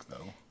junk,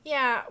 though.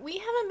 Yeah, we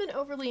haven't been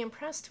overly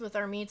impressed with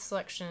our mead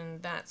selection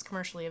that's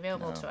commercially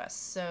available to us.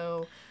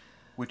 So,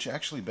 which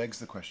actually begs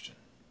the question: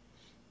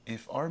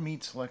 if our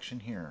mead selection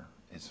here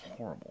is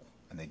horrible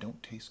and they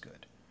don't taste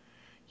good,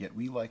 yet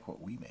we like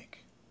what we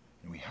make,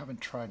 and we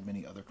haven't tried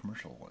many other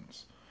commercial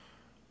ones,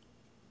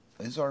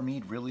 is our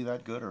mead really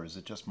that good, or is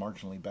it just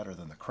marginally better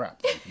than the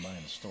crap that you can buy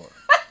in the store?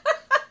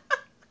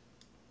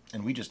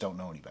 And we just don't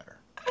know any better.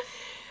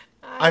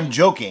 I'm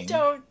joking.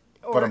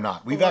 But I'm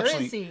not.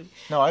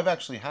 I've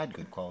actually had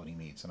good quality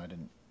meads, and I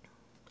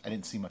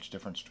didn't see much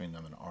difference between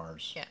them and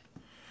ours. Yeah.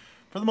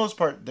 For the most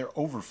part, they're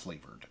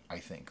over-flavored, I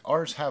think.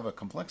 Ours have a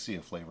complexity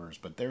of flavors,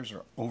 but theirs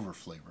are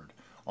over-flavored,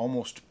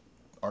 almost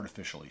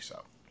artificially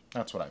so.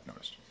 That's what I've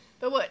noticed.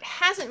 But what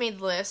hasn't made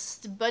the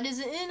list, but is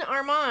in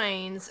our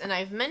minds, and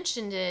I've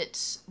mentioned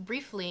it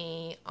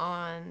briefly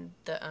on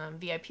the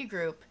VIP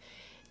group,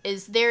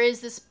 is there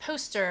is this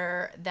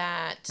poster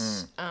that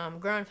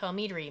Groenfell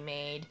Meadery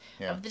made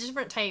of the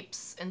different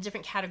types and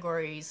different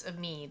categories of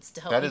meads to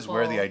help people. That is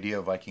where the idea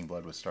of Viking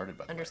blood was started,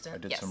 by the way. I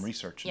did some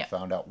research and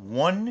found out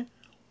one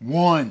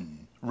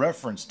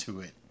reference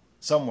to it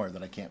somewhere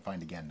that I can't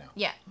find again now.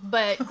 Yeah,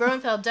 but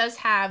Groenfell does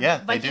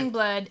have Viking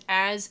blood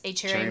as a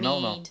cherry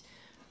mead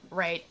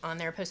right on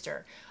their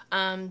poster.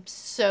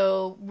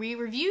 So we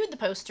reviewed the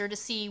poster to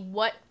see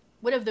what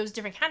of those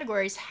different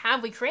categories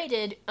have we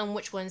created and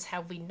which ones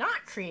have we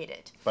not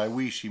created. By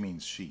we, she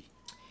means she.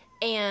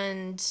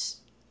 And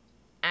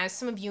as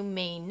some of you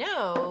may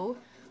know,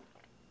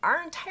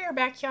 our entire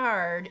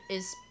backyard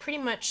is pretty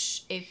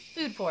much a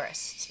food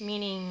forest,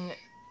 meaning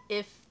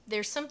if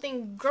there's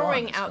something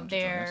growing out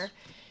there,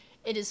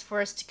 it is for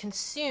us to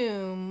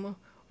consume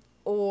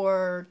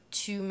or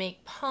to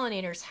make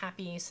pollinators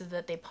happy so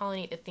that they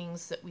pollinate the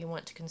things that we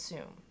want to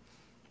consume.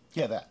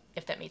 Yeah, that.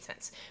 If that made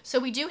sense. So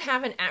we do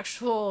have an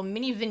actual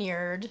mini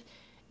vineyard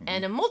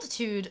and a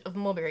multitude of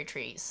mulberry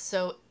trees.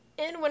 So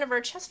in one of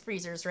our chest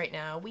freezers right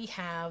now, we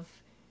have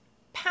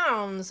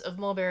pounds of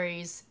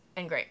mulberries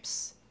and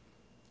grapes.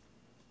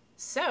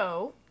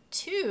 So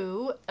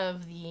 2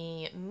 of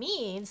the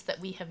meads that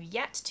we have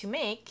yet to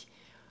make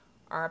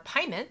are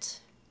Pie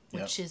Mint,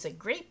 which is a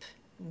grape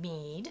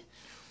mead.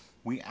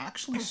 We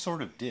actually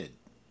sort of did.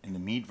 In the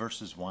mead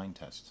versus wine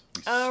test.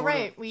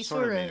 We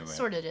sort of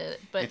did it.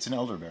 But it's an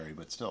elderberry,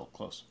 but still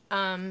close.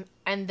 And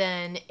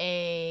then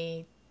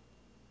a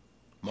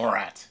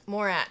Morat,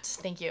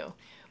 thank you,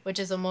 which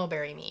is a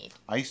mulberry mead.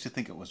 I used to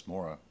think it was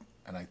Mora,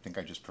 and I think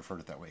I just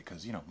preferred it that way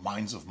because,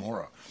 Mines of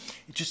Mora.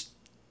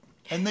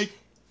 And they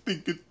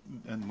think it,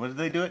 and what did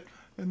they do it?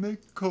 And they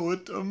call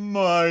it a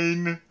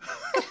mine.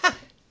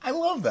 I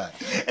love that.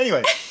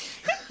 Anyway.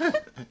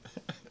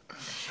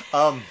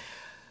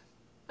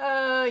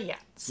 Yeah.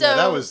 So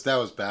that was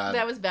bad.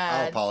 That was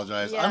bad. I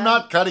apologize. Yeah. I'm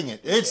not cutting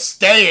it. It's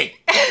staying.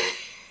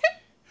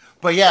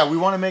 But yeah, we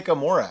want to make a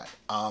Morat.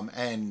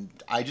 And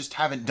I just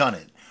haven't done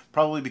it.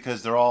 Probably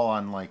because they're all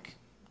on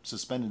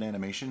suspended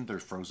animation. They're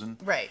frozen.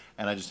 Right.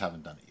 And I just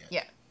haven't done it yet.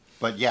 Yeah.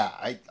 But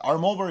yeah, our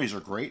mulberries are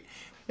great.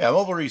 Yeah,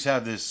 mulberries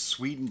have this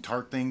sweet and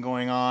tart thing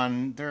going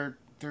on. They're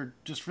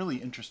just really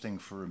interesting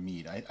for a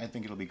mead. I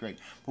think it'll be great.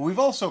 But we've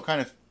also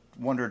kind of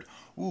wondered,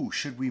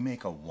 should we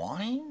make a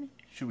wine?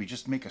 Should we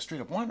just make a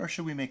straight up wine, or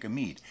should we make a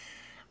mead?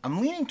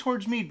 I'm leaning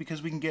towards mead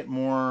because we can get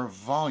more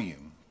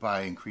volume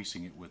by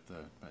increasing it with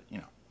but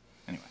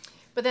anyway.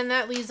 But then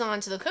that leads on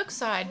to the cook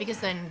side, because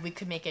then we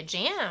could make a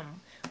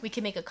jam, we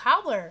could make a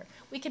cobbler,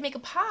 we could make a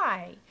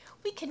pie,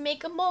 we could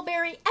make a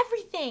mulberry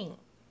everything.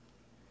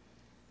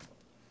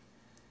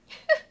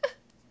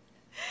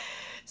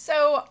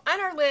 So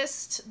on our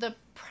list, the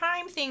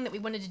prime thing that we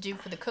wanted to do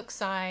for the cook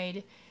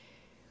side,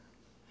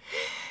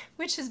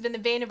 which has been the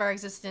bane of our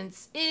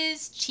existence,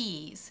 is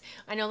cheese.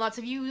 I know lots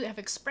of you have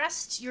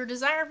expressed your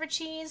desire for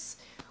cheese.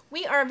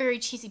 We are very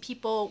cheesy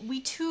people.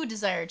 We too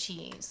desire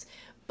cheese.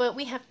 But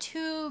we have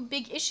two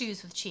big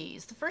issues with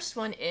cheese. The first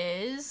one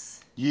is...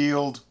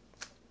 yield.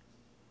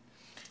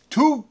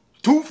 Two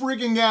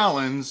friggin'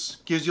 gallons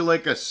gives you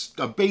like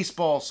a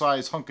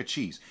baseball-sized hunk of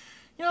cheese.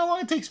 You know how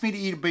long it takes me to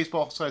eat a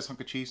baseball-sized hunk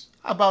of cheese?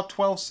 About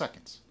 12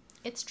 seconds.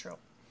 It's true.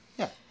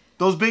 Yeah.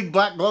 Those big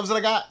black gloves that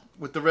I got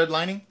with the red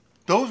lining,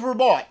 those were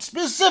bought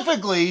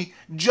specifically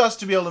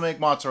just to be able to make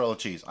mozzarella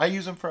cheese. I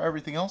use them for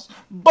everything else,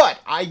 but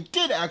I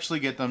did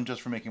actually get them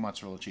just for making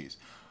mozzarella cheese.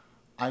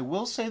 I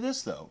will say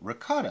this, though.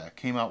 Ricotta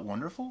came out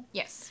wonderful.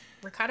 Yes.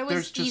 Ricotta was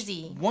There's just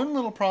easy. one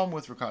little problem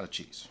with ricotta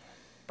cheese.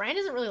 Brian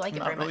doesn't really like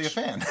it very much. I'm not really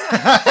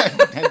a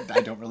fan.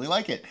 I don't really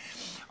like it.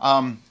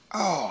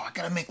 I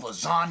gotta make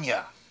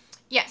lasagna.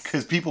 Yes.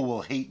 Because people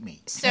will hate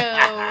me.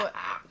 So,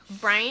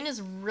 Brian is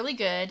really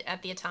good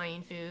at the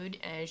Italian food,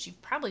 as you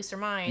probably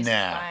surmised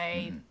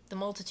by the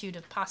multitude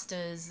of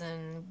pastas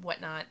and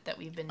whatnot that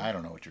we've been I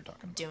don't know what you're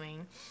talking about.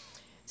 doing.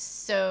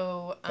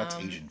 So, that's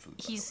Asian food.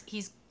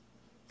 He's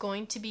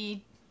going to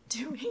be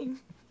doing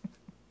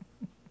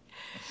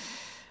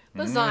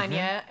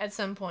lasagna at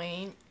some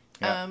point.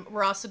 Yeah.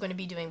 We're also going to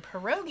be doing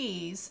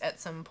pierogies at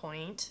some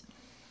point.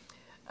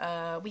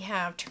 We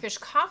have Turkish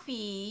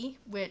coffee,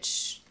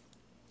 which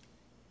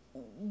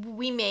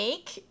we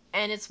make,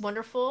 and it's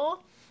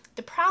wonderful.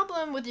 The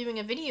problem with doing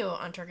a video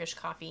on Turkish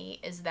coffee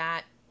is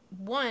that,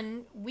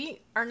 one,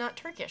 we are not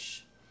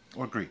Turkish.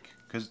 Or Greek,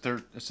 because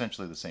they're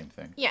essentially the same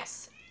thing.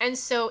 Yes. And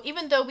so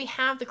even though we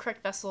have the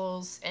correct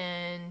vessels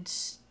and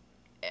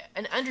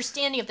an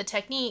understanding of the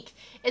technique,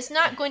 it's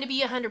not going to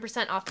be 100%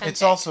 authentic.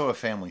 It's also a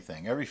family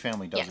thing. Every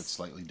family does Yes. it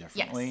slightly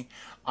differently. Yes.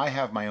 I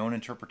have my own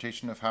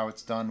interpretation of how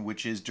it's done,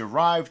 which is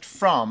derived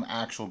from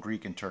actual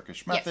Greek and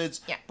Turkish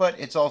methods, Yeah. but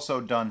it's also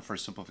done for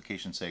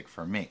simplification's sake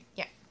for me.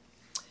 Yeah.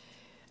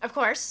 Of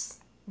course,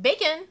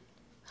 bacon.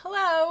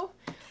 Hello.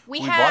 We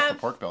bought have the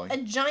pork belly. a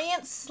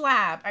giant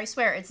slab, I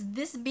swear, it's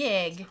this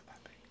big,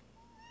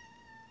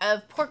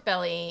 of pork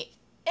belly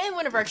in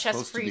one of our chest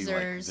Supposed to be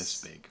freezers. like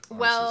this big. Ours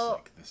Well, is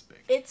like this big.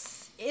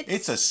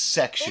 it's a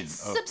section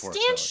it's of pork belly.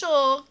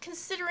 substantial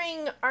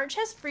considering our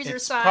chest freezer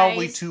It's size.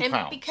 probably 2 and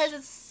pounds. because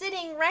it's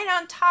sitting right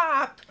on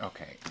top.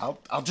 Okay,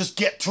 I'll just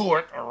get to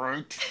it, all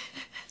right?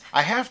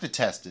 I have to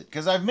test it,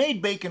 because I've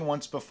made bacon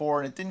once before,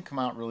 and it didn't come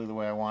out really the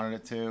way I wanted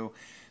it to.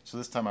 So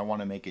this time I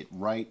want to make it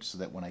right, so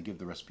that when I give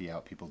the recipe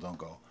out, people don't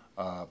go,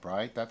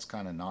 Bri, that's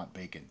kind of not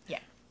bacon. Yeah.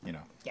 You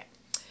know. Yeah.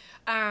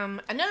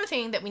 Another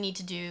thing that we need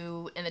to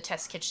do in the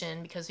test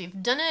kitchen, because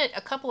we've done it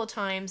a couple of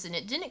times and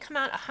it didn't come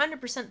out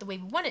 100% the way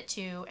we want it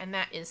to, and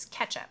that is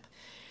ketchup.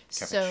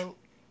 So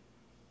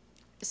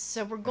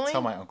we're going... That's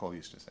how my uncle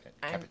used to say it.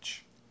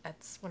 Cabbage.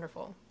 That's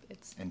wonderful.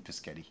 It's And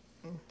Pischetti.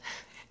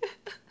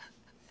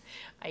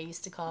 I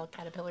used to call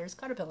caterpillars,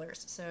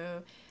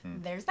 so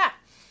there's that.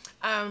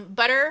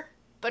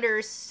 Butter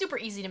is super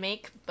easy to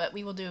make, but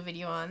we will do a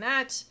video on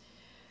that.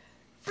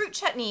 Fruit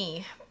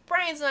chutney.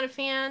 Brian's not a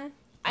fan.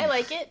 I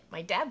like it.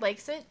 My dad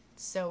likes it.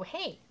 So,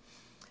 hey.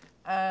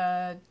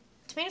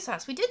 Tomato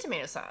sauce. We did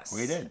tomato sauce.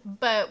 We did.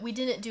 But we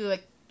didn't do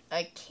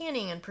a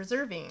canning and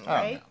preserving,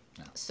 right?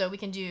 No. So we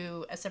can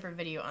do a separate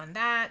video on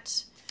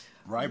that.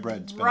 Rye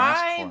bread's been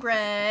asked Rye for.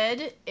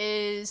 bread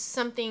is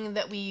something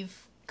that we've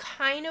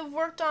kind of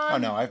worked on. Oh,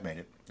 no, I've made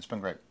it. It's been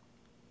great.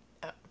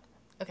 Oh,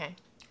 okay.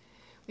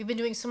 We've been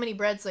doing so many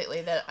breads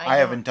lately that I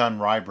haven't done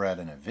rye bread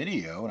in a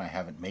video, and I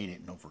haven't made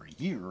it in over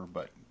a year,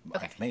 but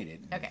Okay. I've made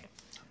it. Okay.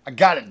 I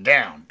got it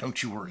down.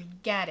 Don't you worry.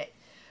 Got it.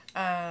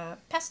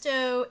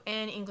 Pesto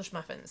and English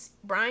muffins.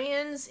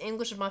 Brian's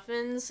English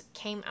muffins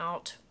came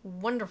out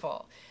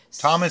wonderful.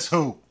 Thomas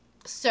who?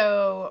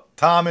 So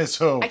Thomas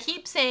who? I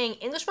keep saying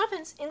English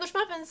muffins, and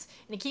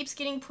it keeps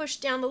getting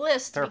pushed down the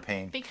list. They're a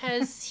pain.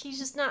 Because he's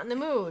just not in the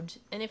mood.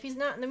 And if he's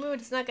not in the mood,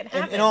 it's not going to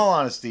happen. In all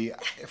honesty,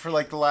 for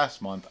like the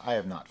last month, I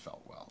have not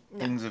felt well. No.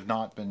 Things have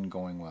not been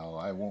going well.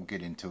 I won't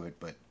get into it,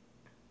 but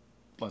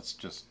let's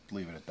just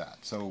leave it at that.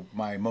 So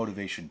my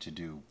motivation to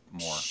do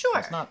more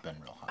has not been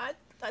real high.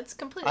 That's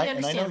completely And I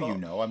understandable. know you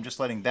know. I'm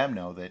just letting them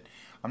know that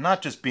I'm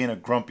not just being a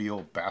grumpy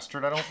old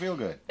bastard. I don't feel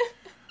good.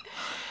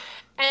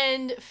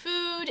 And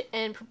food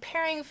and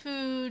preparing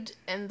food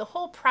and the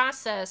whole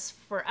process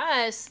for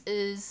us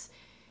is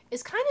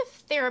is kind of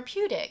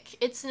therapeutic.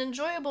 It's an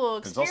enjoyable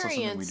experience. It's also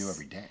something we do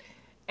every day.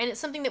 And it's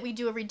something that we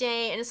do every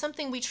day, and it's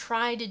something we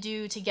try to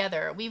do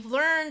together. We've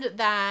learned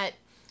that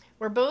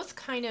we're both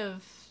kind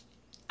of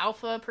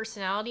alpha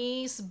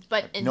personalities,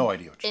 but in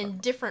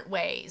different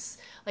ways.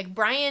 Like,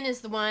 Brian is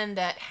the one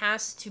that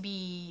has to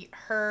be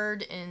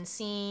heard and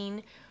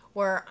seen,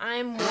 where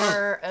I'm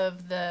more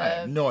of the I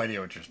have no idea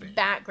what you're speaking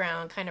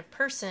background kind of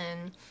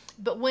person.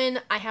 But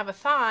when I have a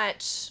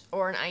thought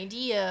or an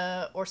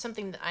idea or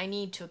something that I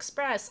need to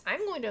express, I'm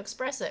going to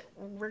express it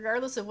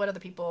regardless of what other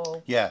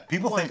people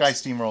people want. think I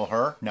steamroll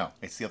her. No,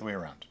 it's the other way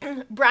around.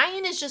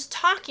 Brian is just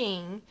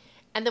talking,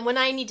 and then when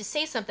I need to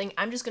say something,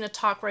 I'm just going to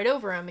talk right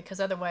over him, because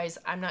otherwise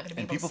I'm not going to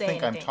be able to say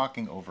anything. And people think I'm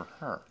talking over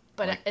her.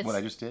 But like what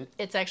I just did?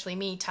 It's actually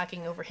me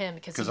talking over him,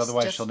 because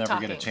otherwise just she'll never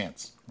talking. get a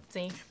chance.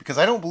 See? Because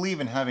I don't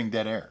believe in having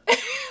dead air.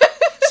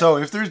 So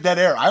if there's dead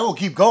air, I will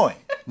keep going,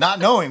 not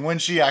knowing when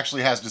she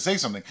actually has to say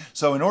something.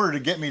 So in order to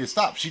get me to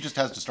stop, she just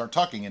has to start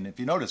talking. And if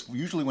you notice,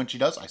 usually when she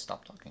does, I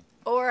stop talking.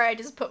 Or I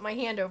just put my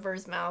hand over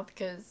his mouth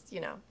because,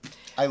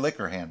 I lick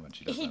her hand when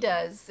she does. He that.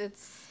 does.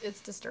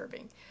 It's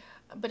disturbing,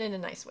 but in a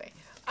nice way.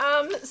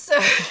 So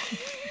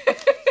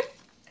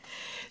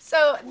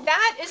so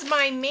that is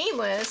my main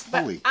list.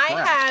 But Holy crap.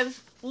 I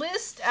have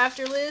list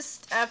after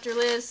list after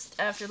list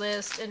after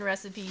list and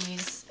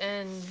recipes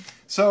and.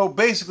 So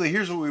basically,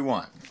 here's what we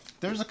want.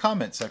 There's a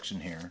comment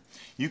section here.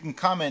 You can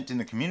comment in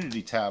the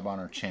community tab on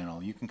our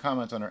channel. You can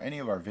comment on any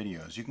of our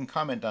videos. You can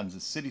comment on the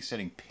City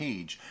Setting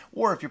page,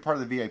 or if you're part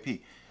of the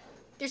VIP.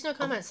 There's no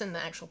comments in the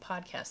actual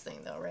podcast thing,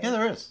 though, right? Yeah,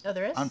 there is. Oh,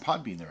 there is? On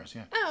Podbean, there is,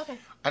 yeah. Oh, okay.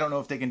 I don't know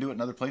if they can do it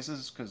in other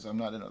places, because I'm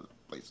not in other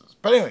places.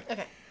 But anyway.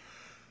 Okay.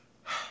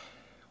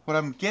 What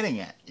I'm getting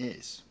at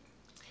is,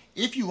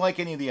 if you like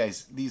any of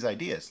these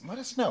ideas, let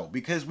us know,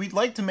 because we'd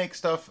like to make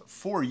stuff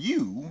for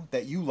you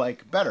that you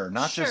like better.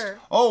 Not just,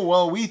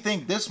 we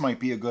think this might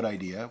be a good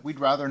idea. We'd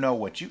rather know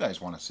what you guys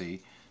want to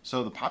see.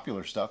 So the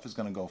popular stuff is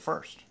going to go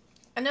first.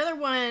 Another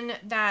one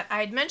that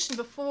I'd mentioned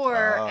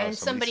before and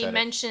somebody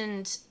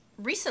mentioned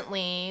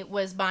recently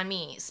was banh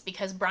mi's,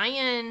 because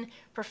Brian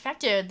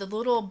perfected the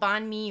little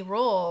banh mi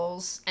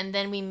rolls, and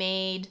then we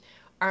made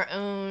our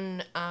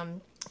own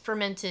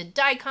fermented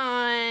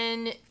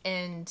daikon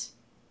and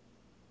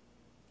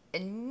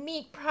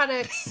meat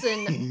products,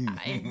 and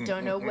I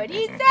don't know what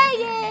he's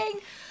saying.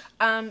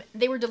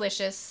 They were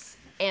delicious,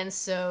 and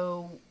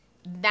so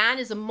that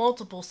is a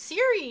multiple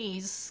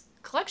series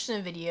collection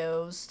of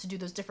videos to do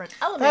those different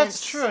elements.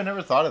 That's true. I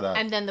never thought of that.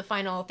 And then the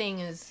final thing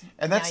is,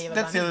 and that's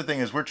the other thing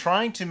is we're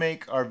trying to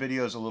make our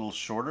videos a little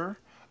shorter.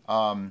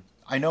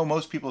 I know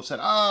most people have said,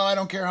 "Oh, I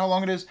don't care how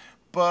long it is,"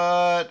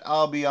 but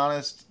I'll be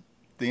honest,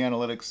 the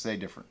analytics say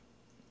different.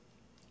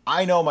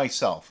 I know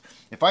myself.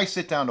 If I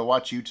sit down to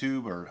watch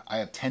YouTube, or I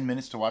have 10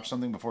 minutes to watch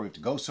something before we have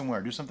to go somewhere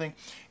or do something,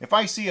 if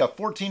I see a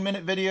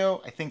 14-minute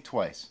video, I think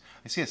twice.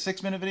 I see a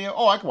 6-minute video,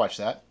 I can watch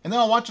that. And then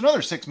I'll watch another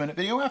 6-minute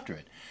video after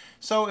it.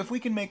 So if we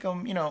can make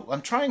them,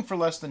 I'm trying for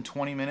less than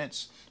 20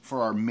 minutes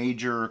for our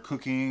major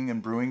cooking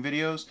and brewing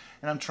videos.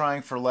 And I'm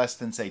trying for less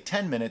than, say,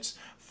 10 minutes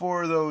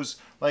for those,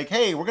 like,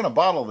 hey, we're going to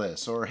bottle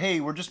this. Or, hey,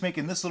 we're just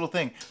making this little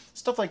thing.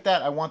 Stuff like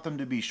that, I want them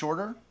to be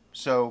shorter.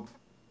 So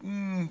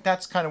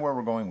that's kind of where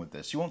we're going with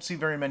this. You won't see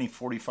very many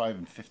 45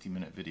 and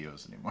 50-minute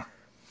videos anymore.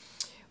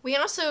 We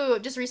also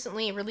just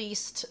recently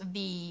released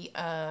the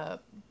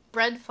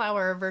bread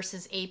flour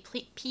versus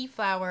AP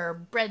flour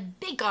bread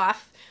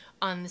bake-off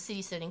on the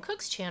City Setting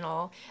Cooks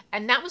channel,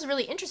 and that was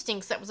really interesting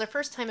because that was our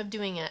first time of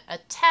doing a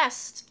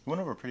test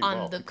went over pretty on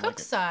well. the People cook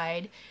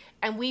side,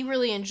 and we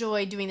really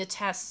enjoyed doing the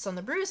tests on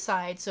the brew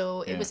side,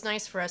 so it was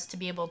nice for us to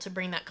be able to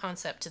bring that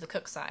concept to the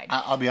cook side.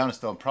 I'll be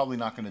honest, though, I'm probably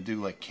not going to do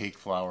like cake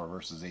flour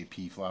versus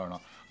AP flour and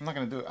all. I'm not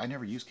going to do it. I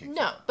never use cake flour.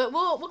 No, but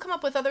we'll come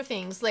up with other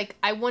things. Like,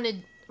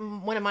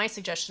 one of my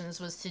suggestions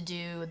was to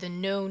do the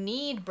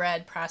no-knead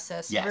bread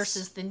process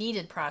versus the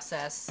kneaded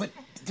process. But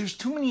there's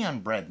too many on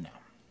bread now.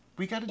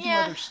 We got to do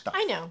other stuff.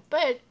 I know,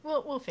 but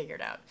we'll figure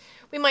it out.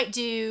 We might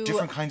do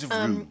different kinds of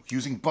roux,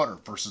 using butter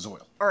versus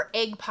oil, or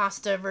egg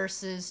pasta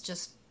versus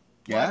just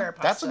water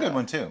pasta. That's a good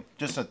one too.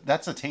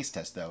 That's a taste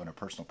test though, and a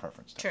personal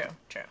preference. True.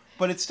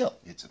 But it's a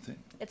thing.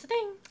 It's a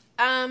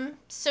thing.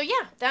 So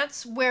yeah,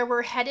 that's where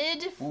we're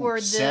headed for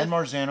the San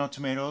Marzano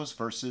tomatoes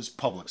versus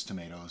Publix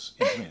tomatoes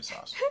in tomato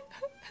sauce.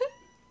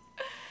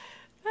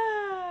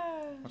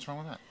 What's wrong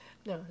with that?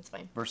 No, it's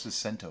fine. Versus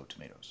Cento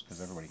tomatoes,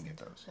 because everybody can get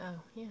those. Oh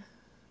yeah.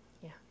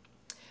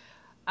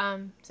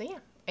 So yeah,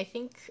 I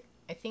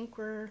think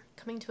we're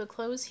coming to a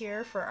close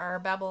here for our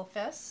Babel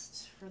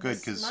Fest. Good,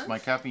 because my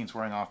caffeine's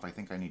wearing off. I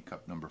think I need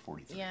cup number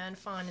 43. Yeah, and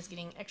Fawn is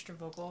getting extra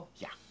vocal.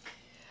 Yeah.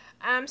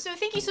 So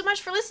thank you so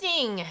much for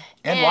listening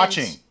and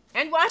watching.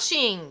 And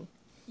watching.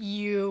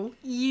 You.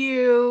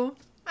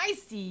 I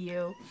see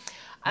you.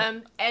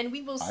 And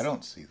we will. I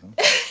don't see them.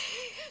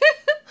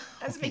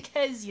 That's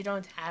because you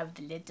don't have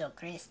the little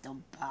crystal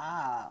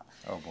ball.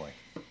 Oh boy.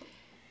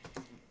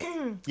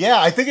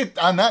 Yeah, I think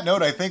on that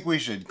note, I think we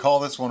should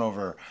call this one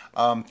over.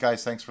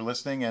 Guys, thanks for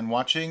listening and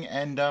watching,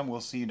 and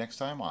we'll see you next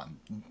time on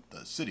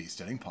the City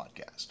Steading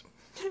Podcast.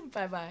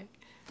 Bye-bye.